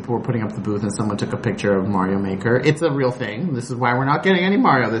I guess people were putting up the booth and someone took a picture of Mario Maker. It's a real thing. This is why we're not getting any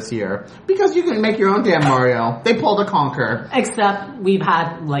Mario this year. Because you can make your own damn Mario. They pulled a Conker. Except we've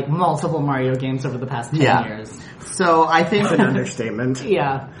had like multiple Mario games over the past 10 years. So I think that's an understatement.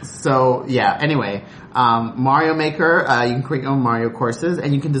 So anyway, Mario Maker, you can create your own Mario courses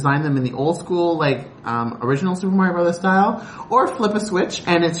and you can design them in the old school, like, original Super Mario Bros. Style, or flip a switch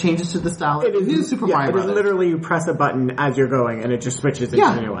and it changes to the style of the new Super Mario Bros. It is literally you press a button as you're going and it just switches into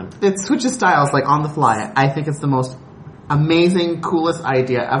a new one. It switches styles like on the fly. I think it's the most amazing, coolest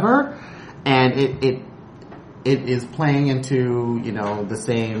idea ever, and it is playing into, the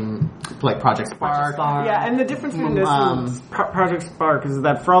same, like, Project Spark. Yeah, and the difference between this and Project Spark is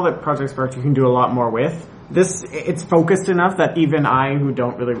that for all that Project Spark you can do a lot more with. This, it's focused enough that even I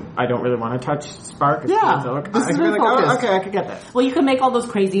don't really want to touch Spark. This is really focused. Okay, I could get this. Well, you can make all those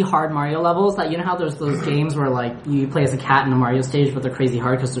crazy hard Mario levels that, how there's those games where, like, you play as a cat in a Mario stage, but they're crazy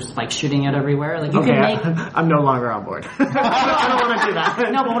hard because there's spikes shooting at everywhere. Like, you can make... I'm no longer on board. I don't want to do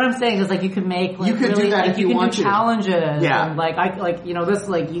that. No, but what I'm saying is, like, you can make, like, you could really, do that if you want to. Challenges. Yeah. And, like, this,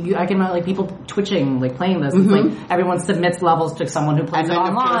 like, I can, like, people twitching, like, playing this. Mm-hmm. It's like, everyone submits levels to someone who plays it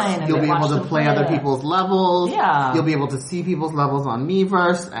online. And you'll be able to play other people's levels. Yeah. You'll be able to see people's levels on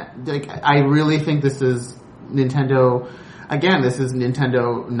Miiverse. Like, I really think this is Nintendo. Again, this is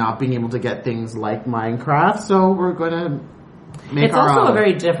Nintendo not being able to get things like Minecraft, so we're going to make It's our also own. A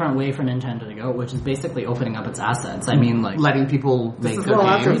very different way for Nintendo to go, which is basically opening up its assets. I mean, like, letting people make good games.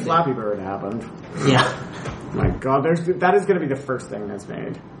 After Flappy Bird happened. Yeah. My God, that is going to be the first thing that's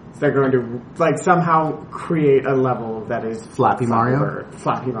made. They're going to, like, somehow create a level that is Flappy Mario.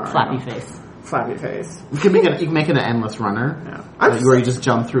 Flappy Mario. Flappy face. Flappy face. You can make it an endless runner. Yeah. Where you just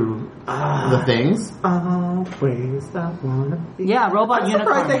jump through the things. Always that one. Yeah, Robot Unicorn. I'm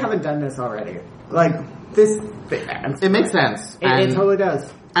surprised they haven't done this already. Like, this... It makes sense. It totally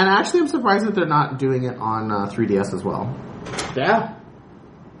does. And actually I'm surprised that they're not doing it on 3DS as well. Yeah.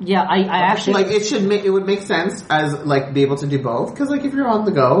 Yeah, I actually... Like, it would make sense as, like, be able to do both. Because, like, if you're on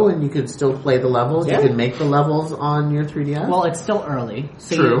the go and you could still play the levels, you could make the levels on your 3DS. Well, it's still early.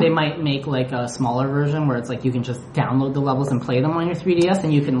 So True. They might make, like, a smaller version where it's, like, you can just download the levels and play them on your 3DS,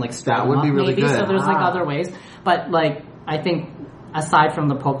 and you can, like, start that would them be up, really maybe. good. So there's, like, other ways. But, like, I think, aside from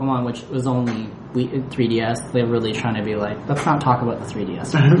the Pokemon, which was only 3DS, they're really trying to be like, let's not talk about the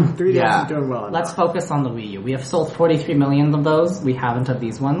 3DS. 3DS is doing well enough. Let's focus on the Wii U. We have sold 43 million of those. We haven't of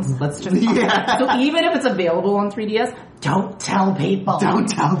these ones. Let's just... Yeah. So even if it's available on 3DS, don't tell people. Don't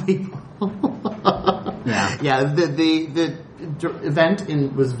tell people. Yeah, the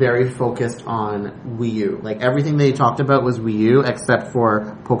event was very focused on Wii U. Like, everything they talked about was Wii U except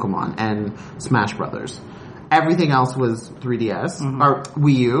for Pokemon and Smash Brothers. Everything else was 3DS, or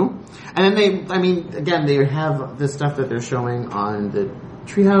Wii U. And then they have the stuff that they're showing on the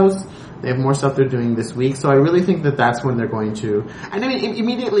Treehouse. They have more stuff they're doing this week. So I really think that that's when they're going to... And I mean,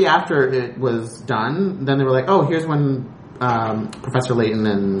 immediately after it was done, then they were like, oh, here's when Professor Layton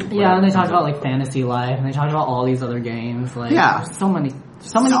and... Yeah, and they talked about, like, Fantasy Life, and they talked about all these other games. Like, there's so many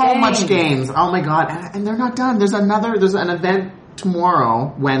much games. Oh my god. And they're not done. There's an event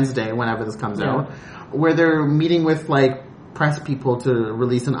tomorrow, Wednesday, whenever this comes out, where they're meeting with, like, press people to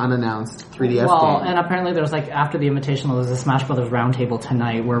release an unannounced 3DS game. Well, and apparently there's, like, after the Invitational, there's a Smash Brothers roundtable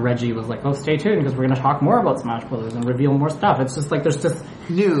tonight where Reggie was like, oh, stay tuned because we're going to talk more about Smash Brothers and reveal more stuff. It's just like, there's just...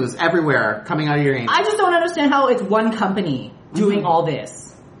 news everywhere coming out of your game. I just don't understand how it's one company doing all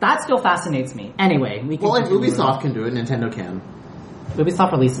this. That still fascinates me. Anyway, we can... Well, if Ubisoft can do it, Nintendo can.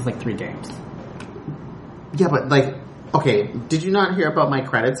 Ubisoft releases, like, 3 games. Yeah, but, like... Okay, did you not hear about my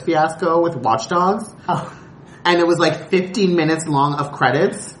credits fiasco with Watch Dogs? Oh. And it was like 15 minutes long of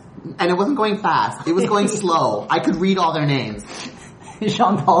credits, and it wasn't going fast. It was going slow. I could read all their names.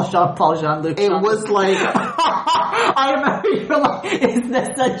 Jean-Paul, Jean-Luc. It was like... I remember you were like, is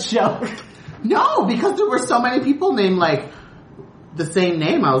this a joke? No, because there were so many people named, like, the same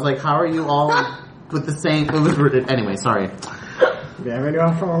name. I was like, how are you all with the same... It was... Anyway, sorry.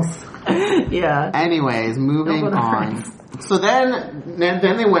 Yeah. Anyways, moving on. So then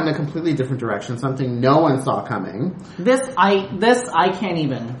they went in a completely different direction, something no one saw coming. This I can't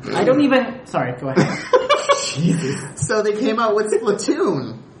even. I don't even... Sorry, go ahead. Jesus. So they came out with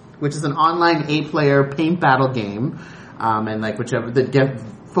Splatoon, which is an online 8-player paint battle game, and like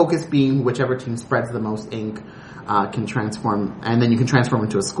focus being whichever team spreads the most ink can transform, and then you can transform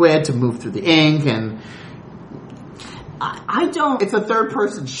into a squid to move through the ink, and I don't... It's a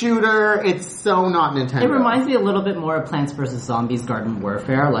third-person shooter. It's so not Nintendo. It reminds me a little bit more of Plants vs. Zombies Garden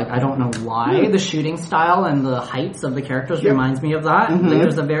Warfare. Like, I don't know why. The shooting style and the heights of the characters reminds me of that. Like,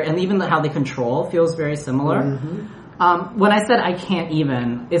 there's and even how they control feels very similar. When I said I can't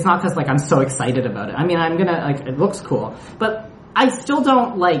even, it's not because, like, I'm so excited about it. I mean, I'm gonna, like, it looks cool. But I still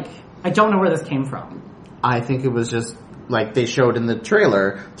don't, I don't know where this came from. I think it was just... Like they showed in the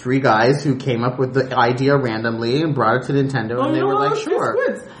trailer, 3 guys who came up with the idea randomly and brought it to Nintendo, and they were like, sure.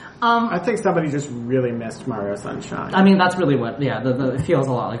 I think somebody just really missed Mario Sunshine. I mean, that's really what, it feels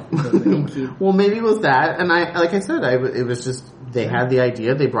a lot like the Inky. Well, maybe it was that, and it was just, they had the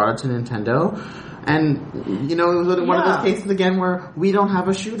idea, they brought it to Nintendo, and, you know, it was one of those cases again where we don't have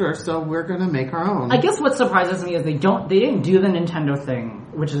a shooter, so we're gonna make our own. I guess what surprises me is they didn't do the Nintendo thing,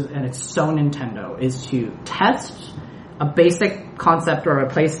 and it's so Nintendo, is to test a basic concept or a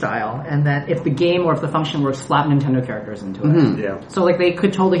play style, and that if the game or if the function works, slap Nintendo characters into it. Yeah. So, like, they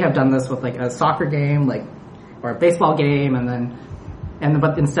could totally have done this with, like, a soccer game, like, or a baseball game,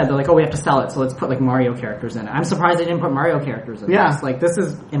 but instead they're like, oh, we have to sell it, so let's put, like, Mario characters in it. I'm surprised they didn't put Mario characters in this. Like, this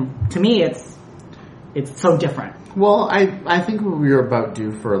is, to me, it's so different. Well, I think we were about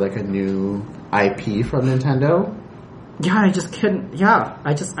due for, like, a new IP from Nintendo. Yeah, I just couldn't,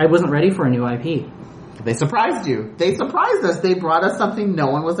 I wasn't ready for a new IP. They surprised you. They surprised us. They brought us something no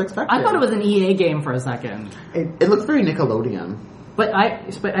one was expecting. I thought it was an EA game for a second. It looks very Nickelodeon. But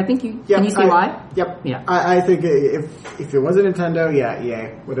I think you... Can you see why? Yep. Yeah. I think if it was a Nintendo,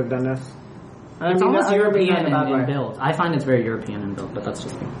 EA would have done this. It's almost European in build. I find it's very European in build, but that's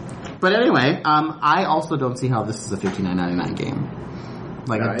just me. But anyway, I also don't see how this is a $59.99 game.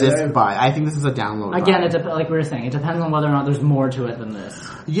 Like a disc buy. I think this is a download Again, like we were saying, it depends on whether or not there's more to it than this.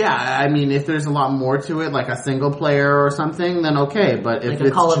 Yeah, I mean, if there's a lot more to it, like a single player or something, then okay. But if like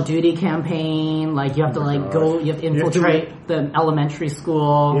a Call of Duty campaign, like you have to you have to infiltrate the elementary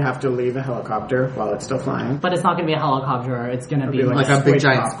school. You have to leave a helicopter while it's still flying. But it's not going to be a helicopter. It's going to be like a big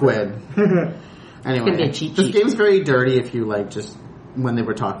giant squid. Anyway, it's going to be a cheat sheet. This game's very dirty if you just when they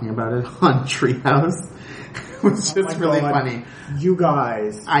were talking about it on Treehouse. was just really God. funny. You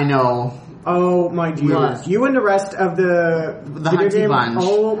guys. I know. Oh my dear. What? You and the rest of the video Hunty game. Bunch.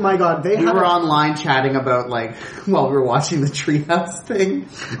 Oh my God. We were online chatting about, like, while we were watching the Treehouse thing,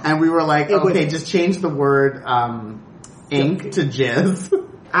 and we were like, okay, just change the word, ink to jizz.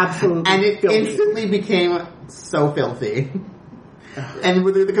 Absolutely. And it filthy. instantly became so filthy. And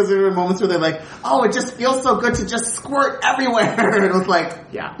because there were moments where they're like, oh, it just feels so good to just squirt everywhere. And it was like,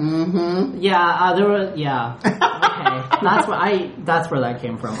 Yeah. mm-hmm. Yeah, there were, yeah. Okay. That's where that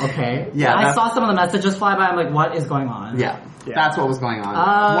came from. Okay. Yeah, I saw some of the messages fly by, I'm like, what is going on? Yeah. Yeah. That's what was going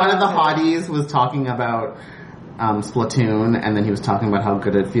on. One of the hotties was talking about Splatoon, and then he was talking about how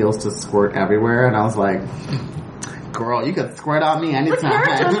good it feels to squirt everywhere, and I was like, girl, you could squirt on me The anytime.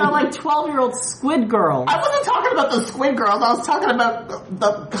 characters are like 12-year-old squid girls. I wasn't talking about the squid girls, I was talking about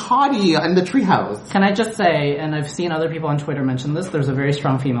the hottie in the treehouse. Can I just say, and I've seen other people on Twitter mention this, there's a very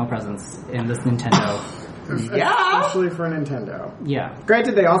strong female presence in this Nintendo. Yeah. Especially for Nintendo. Yeah.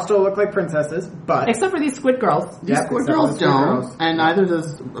 Granted, they all still look like princesses, but... Except for these squid girls. These squid girls don't, and neither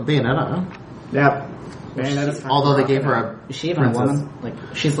does Bayonetta. Yep. Bayonetta's fine. Although they gave her a Is she even a princess. woman?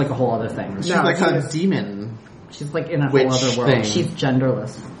 Like, she's like a whole other thing. She's No, like she a is. demon. She's like in a Witch whole other world. thing. She's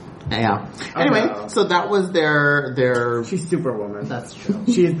genderless. Yeah. Anyway, no. so that was their She's Superwoman. That's true.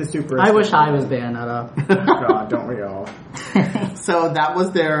 She's the super... I wish I was Bayonetta. God, don't we all? so that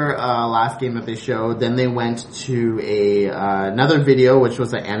was their last game that they showed. Then they went to another video, which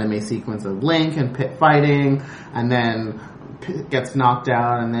was an anime sequence of Link and Pit fighting, and then Pit gets knocked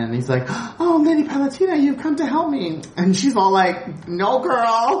out, and then he's like, "Oh, Lady Palutena, you've come to help me," and she's all like, "No,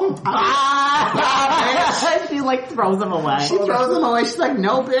 girl." She like throws them away. She throws him away. She's like,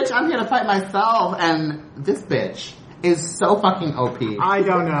 "No, bitch, I'm here to fight myself." And this bitch is so fucking OP. I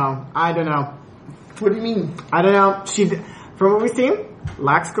don't know. What do you mean? I don't know. From what we've seen,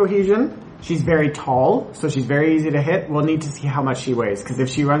 lacks cohesion. She's very tall, so she's very easy to hit. We'll need to see how much she weighs, because if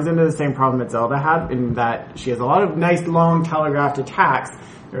she runs into the same problem that Zelda had, in that she has a lot of nice, long, telegraphed attacks,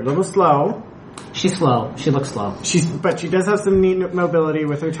 they're a little slow. She's slow. She looks slow. But she does have some neat mobility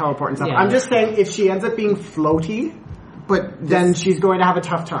with her teleport and stuff. Yeah. I'm just saying, if she ends up being floaty, then she's going to have a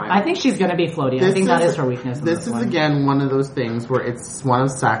tough time. I think she's gonna be floaty. I think that is her weakness. In This is one. again one of those things where it's one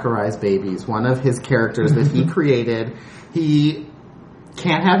of Sakurai's babies, one of his characters that he created. He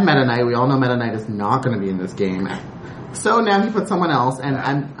can't have Meta Knight. We all know Meta Knight is not going to be in this game. So now he put someone else, and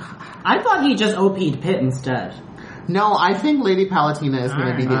I thought he just OP'd Pit instead. no, I think Lady Palutena is going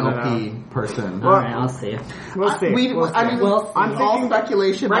to be the I don't OP person. Well, Alright, I'll see. We'll see. We'll see. I mean, I'm all thinking-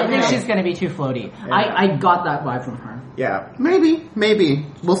 speculation. I but think hey, she's gonna be too floaty. Yeah. I got that vibe from her. Yeah. maybe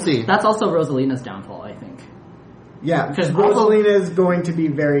we'll see. That's also Rosalina's downfall, I think. Yeah. Because Rosalina is going to be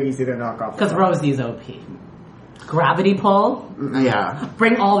very easy to knock off. Because Rosie's OP. Gravity pull. Yeah,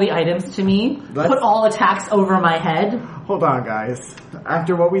 Bring all the items to me. Put all attacks over my head. Hold on, guys.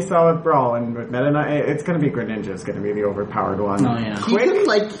 After what we saw with Brawl and with Meta Knight, it's going to be Greninja's going to be the overpowered one. Oh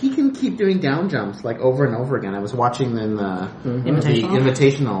yeah. he can keep doing down jumps like over and over again. I was watching in the Invitational? the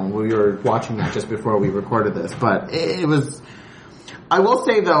Invitational. We were watching that just before we recorded this, but it was. I will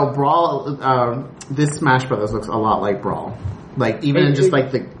say though, Brawl, this Smash Brothers looks a lot like Brawl. Like even in just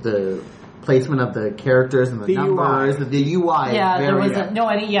like the placement of the characters and the numbers, UI. the UI. Yeah, is there very, was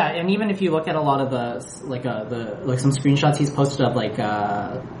and even if you look at a lot of the some screenshots he's posted of like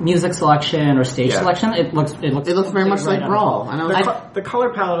music selection or stage selection, it looks very much like Brawl. I know. The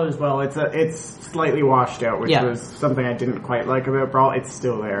color palette as well. It's slightly washed out, which was something I didn't quite like about Brawl. It's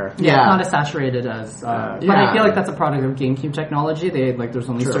still there. Yeah, it's not as saturated as. But I feel like that's a product of GameCube technology. There's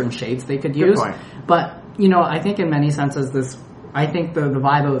only certain shades they could use. Point. But I think in many senses I think the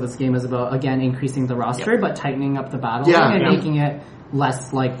vibe of this game is about, again, increasing the roster, but tightening up the battle and making it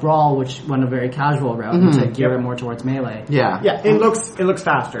less like Brawl, which went a very casual route, and to gear it more towards melee. Yeah. It looks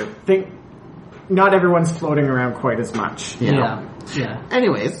faster. Not everyone's floating around quite as much. Yeah.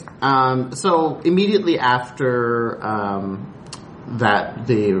 Anyways, so immediately after that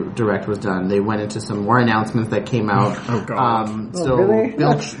the direct was done, they went into some more announcements that came out. Oh god! Really?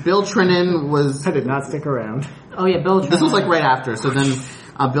 Bill Trinan was. I did not stick around. Oh yeah, Bill Trinan. This was like right after. So then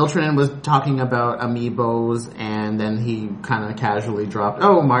Bill Trinan was talking about amiibos, and then he kind of casually dropped,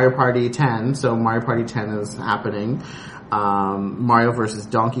 Mario Party 10. So Mario Party 10 is happening. Mario vs.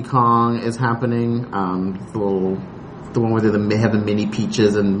 Donkey Kong is happening. The one where they have the mini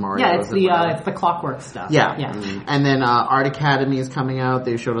Peaches and Mario. Yeah, it's the Clockwork stuff. Yeah. Mm-hmm. And then Art Academy is coming out.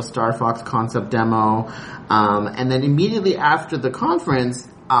 They showed a Star Fox concept demo. And then immediately after the conference,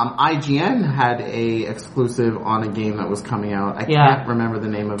 IGN had a exclusive on a game that was coming out. I can't remember the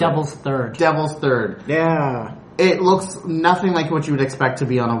name of Devil's Third. Devil's Third. Yeah. It looks nothing like what you would expect to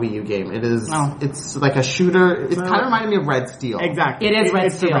be on a Wii U game. It is. No. It's like a shooter. It's kind of reminding me of Red Steel. Exactly. It is Red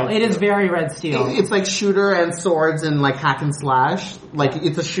It's the Steel. It is very Red Steel. It's like shooter and swords and like hack and slash. Like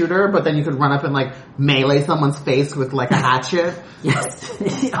it's a shooter, but then you could run up and like melee someone's face with like a hatchet. Yes.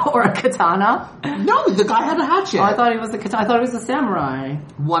 Or a katana. No, the guy had a hatchet. Oh, I thought he was the katana. I thought he was the samurai.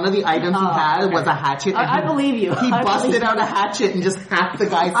 One of the items he had was a hatchet. And I believe you. He busted out a hatchet and just hacked the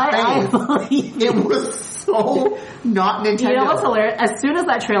guy's I face. believe you. It was so not Nintendo. You know what's hilarious? As soon as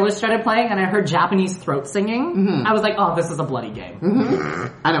that trailer started playing and I heard Japanese throat singing, I was like, oh, this is a bloody game.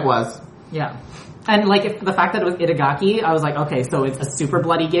 And it was. Yeah. And like the fact that it was Itagaki, I was like, okay, so it's a super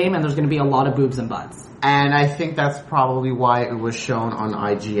bloody game and there's going to be a lot of boobs and butts. And I think that's probably why it was shown on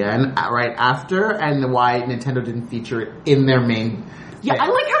IGN right after, and why Nintendo didn't feature it in their main. Yeah, I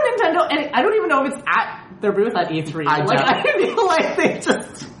like how Nintendo, and I don't even know if it's at their booth at E3. I feel like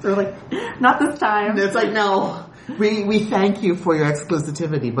they're like, not this time. It's like, no, we thank you for your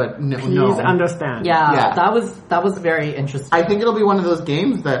exclusivity, but no. Please understand. Yeah, that was very interesting. I think it'll be one of those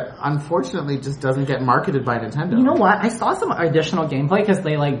games that unfortunately just doesn't get marketed by Nintendo. You know what? I saw some additional gameplay because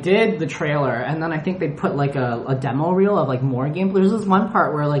they like did the trailer, and then I think they put like a demo reel of like more gameplay. There's this one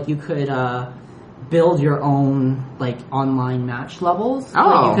part where like you could build your own like online match levels. Oh.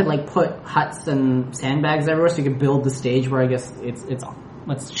 Like, you could like put huts and sandbags everywhere, so you could build the stage where I guess it's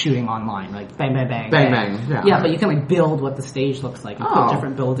shooting online, like bang bang bang bang bang. Yeah, but you can like build what the stage looks like and put Oh.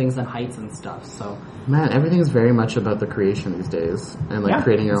 different buildings and heights and stuff. So Man, everything's very much about the creation these days, and like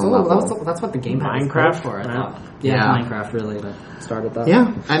creating your own level. that's what the game Minecraft is for. I yeah. thought. Yeah, Minecraft really started that.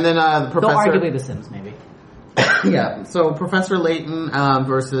 Yeah, and then the Though Professor. arguably The Sims maybe. Yeah, so Professor Layton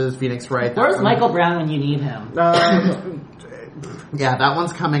versus Phoenix Wright. Where's Michael Brown when you need him? Yeah, that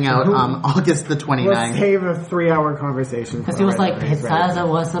one's coming out August the 29th. Let's save a 3-hour conversation. Because he was like, it says it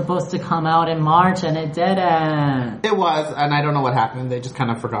was supposed to come out in March and it didn't. It was, and I don't know what happened. They just kind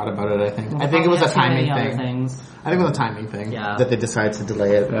of forgot about it, I think. I think it was a timing thing. I think it was a timing thing that they decided to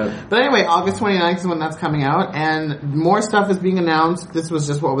delay it. Yeah. But anyway, August 29th is when that's coming out, and more stuff is being announced. This was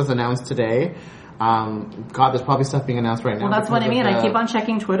just what was announced today. God, there's probably stuff being announced right now. Well, that's what I mean. I keep on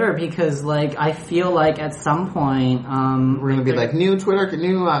checking Twitter because, like, I feel like at some point, we're gonna be like new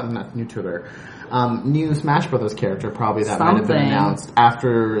Smash Brothers character probably that might have been announced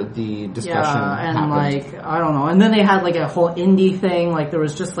after the discussion happened. Like, I don't know. And then they had like a whole indie thing. Like, there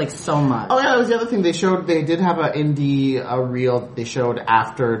was just like so much. Oh yeah, that was the other thing they showed. They did have an indie reel that they showed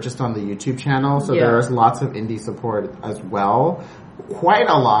after just on the YouTube channel. So there was lots of indie support as well. Quite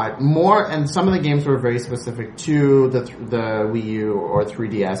a lot more, and some of the games were very specific to the Wii U or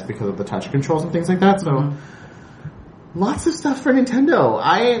 3DS because of the touch controls and things like that. So lots of stuff for Nintendo.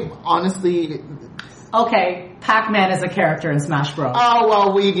 I honestly. Okay, Pac-Man is a character in Smash Bros. Oh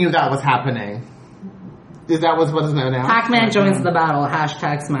well, we knew that was happening. Is that what was announced? Pac-Man joins the battle.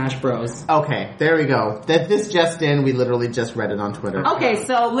 # Smash Bros. Okay, there we go. This just in. We literally just read it on Twitter. Okay,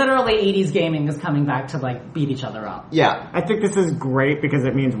 so literally 80s gaming is coming back to like beat each other up. Yeah. I think this is great because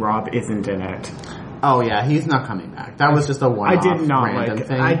it means Rob isn't in it. Oh yeah, he's not coming back. That was just a one-off I did not random like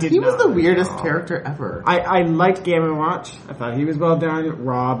it. thing. He was the weirdest character ever. I liked Game & Watch. I thought he was well done.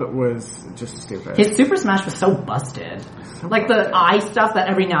 Rob was just stupid. His Super Smash was so busted. Like the eye stuff that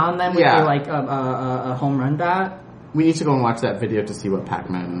every now and then would be like a home run bat. We need to go and watch that video to see what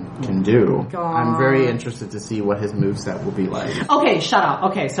Pac-Man can do. God. I'm very interested to see what his moveset will be like. Okay, shut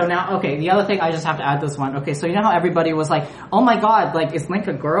up. Okay, so now, the other thing, I just have to add this one. Okay, so you know how everybody was like, oh my god, like, is Link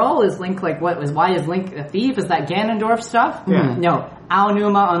a girl? Is Link like, why is Link a thief? Is that Ganondorf stuff? Yeah. No.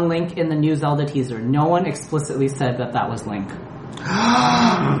 Aonuma on Link in the new Zelda teaser. No one explicitly said that was Link.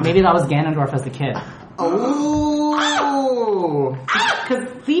 Maybe that was Ganondorf as a kid. Oh! Because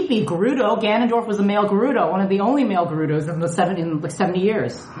Thiepy, Gerudo, Ganondorf was a male Gerudo, one of the only male Gerudos in 70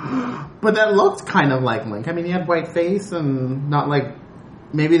 years. But that looked kind of like Link. I mean, he had white face and not like...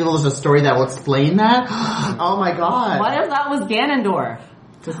 Maybe there was a story that will explain that? Oh my god. What if that was Ganondorf?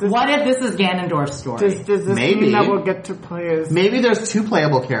 What if this is Ganondorf's story? Does this mean that we'll get to play as... Maybe there's 2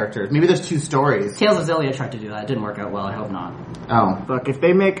 playable characters. Maybe there's 2 stories. Tales of Xillia tried to do that. It didn't work out well. I hope not. Oh. Look, if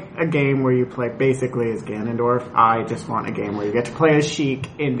they make a game where you play basically as Ganondorf, I just want a game where you get to play as Sheik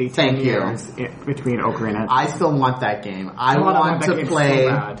in the 10 years between Ocarina. I still want that game. I want to play...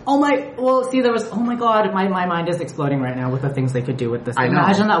 So oh my god, my mind is exploding right now with the things they could do with this. I know.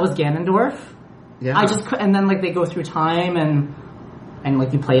 Imagine that was Ganondorf. Yeah. And then like they go through time and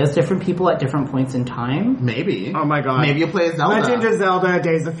like you play as different people at different points in time. Maybe. Oh my god. Maybe you play as Zelda. Legend of Zelda,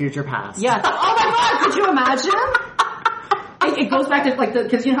 Days of Future Past. Yeah. Oh my god, could you imagine? It goes back to like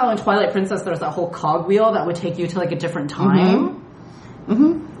because you know how in Twilight Princess there's that whole cogwheel that would take you to like a different time?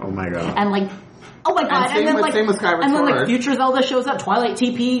 Oh my god. And like Oh my god! And same with Skyward and then Sword. like Future Zelda shows up, Twilight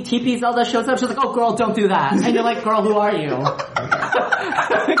TP Zelda shows up. She's like, "Oh girl, don't do that." And you're like, "Girl, who are you?" But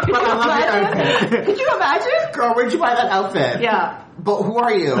I love your outfit. Could you imagine? Girl, where'd you buy that outfit? Yeah. But who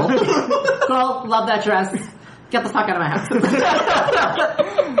are you? Girl, love that dress. Get the fuck out of my house.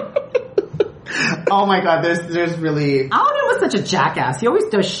 Oh my god, there's really... Alan was such a jackass. He always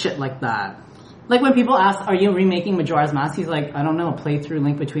does shit like that. Like when people ask, are you remaking Majora's Mask? He's like, I don't know, play through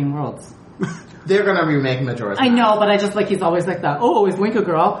Link Between Worlds. They're gonna remake Majora's Mask. I know, but I just like, he's always like that. Oh, is Link a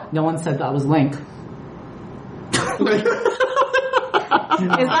girl? No one said that was Link. Is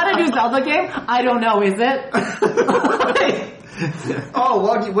that a new Zelda game? I don't know, is it? Oh,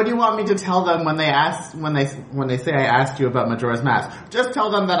 what do you want me to tell them when they say I asked you about Majora's Mask? Just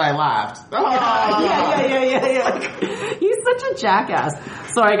tell them that I laughed. Oh. Yeah. He's such a jackass.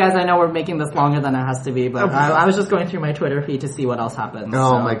 Sorry guys, I know we're making this longer than it has to be, but I was just going through my Twitter feed to see what else happened.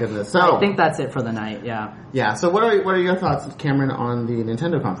 Oh my goodness. So I think that's it for the night, yeah. Yeah, so what are your thoughts, Cameron, on the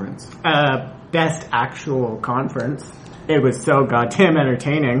Nintendo conference? Best actual conference. It was so goddamn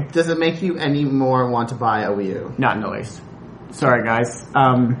entertaining. Does it make you any more want to buy a Wii U? Not in the least. Sorry, guys.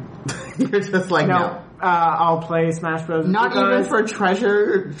 You're just like, no. I'll play Smash Bros. Not even for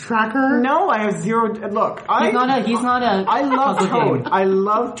Treasure Tracker? No, I have zero... Look, He's not a I love Toad. I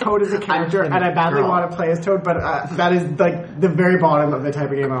love Toad as a character, and I badly want to play as Toad, but that is like the very bottom of the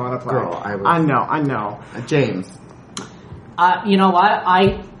type of game I want to play. Girl, I know. James. You know what?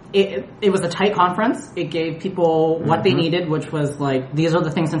 It was a tight conference. It gave people what they needed, which was like, these are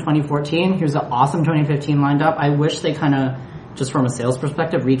the things in 2014. Here's an awesome 2015 lined up. I wish they kind of, just from a sales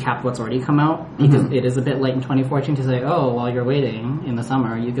perspective, recap what's already come out, because it is a bit late in 2014 to say, oh, while you're waiting in the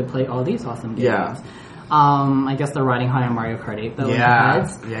summer, you could play all these awesome games. Yeah. I guess they're riding high on Mario Kart 8 though. Yeah.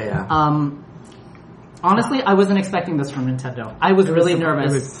 Honestly, I wasn't expecting this from Nintendo. I was really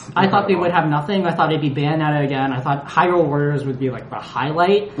nervous. I thought they would have nothing. I thought it'd be Bayonetta again. I thought Hyrule Warriors would be like the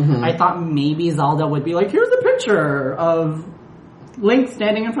highlight. I thought maybe Zelda would be like, here's a picture of Link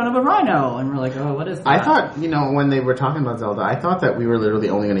standing in front of a rhino. And we're like, oh, what is that? I thought, when they were talking about Zelda, I thought that we were literally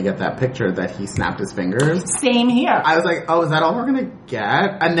only going to get that picture that he snapped his fingers. Same here. I was like, oh, is that all we're going to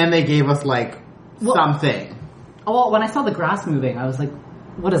get? And then they gave us something. Well, when I saw the grass moving, I was like,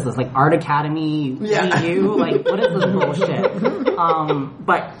 what is this, like Art Academy EU? Like, what is this bullshit?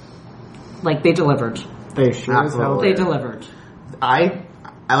 But, like, they delivered. They sure as hell They delivered.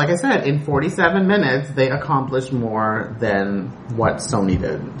 Like I said, in 47 minutes, they accomplished more than what Sony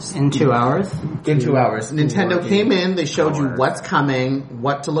did. In 2 hours? In 2 hours. Nintendo came in, they showed you what's coming,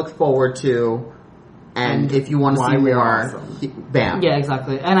 what to look forward to, and if you want to see more, bam. Yeah,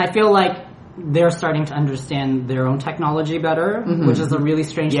 exactly. And I feel like they're starting to understand their own technology better, which is a really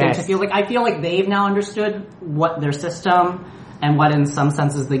strange thing to feel like. I feel like they've now understood what their system and what in some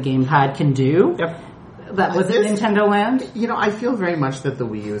senses the gamepad can do. Yep. That was in Nintendo land. I feel very much that the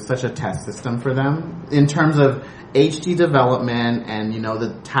Wii U is such a test system for them in terms of HD development and,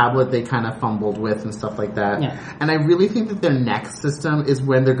 the tablet they kind of fumbled with and stuff like that. Yeah. And I really think that their next system is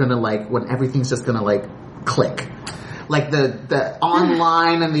when they're gonna when everything's just gonna click. Like the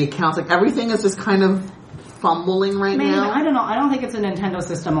online and the accounts, everything is just kind of fumbling now. I don't know. I don't think it's a Nintendo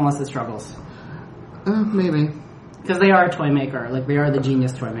system unless it struggles. Maybe. Because they are a toy maker. Like, they are the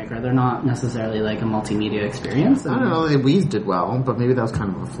genius toy maker. They're not necessarily a multimedia experience. I don't know. The Wii did well, but maybe that was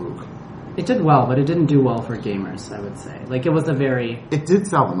kind of a fluke. It did well, but it didn't do well for gamers, I would say. It was a very... It did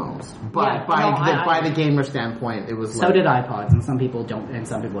sell the most. But by the gamer standpoint, it was So did iPods, and some people don't, and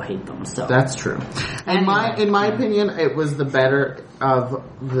some people hate them, so... That's true. In my opinion, it was the better of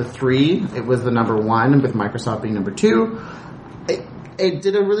the three. It was the number one, with Microsoft being number two. It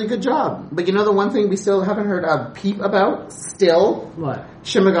did a really good job. But the one thing we still haven't heard a peep about, still... What?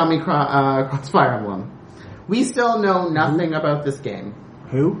 Shin Megami Cross Fire Emblem. We still know nothing about this game.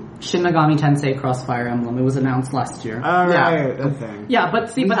 Who? Shin Megami Tensei Cross Fire Emblem. It was announced last year. Right, that thing. Yeah, but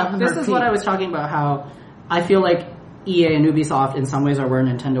this is what I was talking about, how I feel like EA and Ubisoft in some ways are where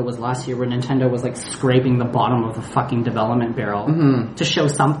Nintendo was last year, where Nintendo was scraping the bottom of the fucking development barrel to show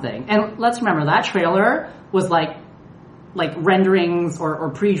something. And let's remember, that trailer was renderings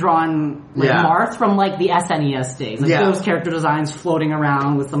or pre-drawn Marth from the SNES days. Those character designs floating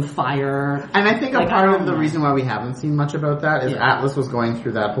around with some fire. And I think a part of the reason why we haven't seen much about that is Atlas was going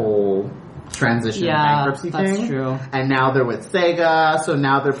through that whole transition bankruptcy thing. That's true. And now they're with Sega, so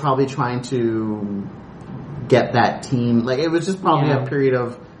now they're probably trying to get that team. It was just probably a period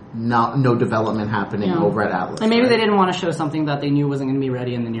of no development happening over at Atlas. And maybe they didn't want to show something that they knew wasn't going to be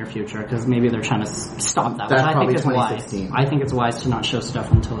ready in the near future, because maybe they're trying to stop that. That's which I probably think is 2016. wise. I think it's wise to not show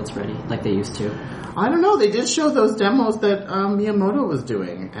stuff until it's ready, like they used to. I don't know. They did show those demos that Miyamoto was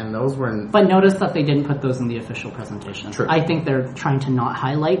doing, and those were. But notice that they didn't put those in the official presentation. True. I think they're trying to not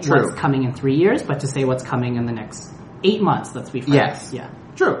highlight what's coming in 3 years, but to say what's coming in the next 8 months. Let's be frank. Yes. Yeah.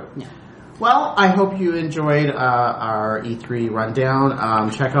 True. Yeah. Well, I hope you enjoyed our E3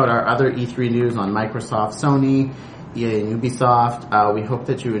 rundown. Check out our other E3 news on Microsoft, Sony, EA, and Ubisoft. We hope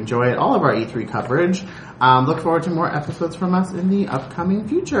that you enjoyed all of our E3 coverage. Look forward to more episodes from us in the upcoming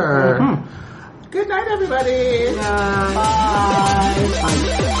future. Mm-hmm. Good night, everybody. Bye.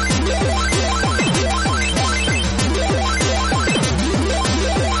 Bye.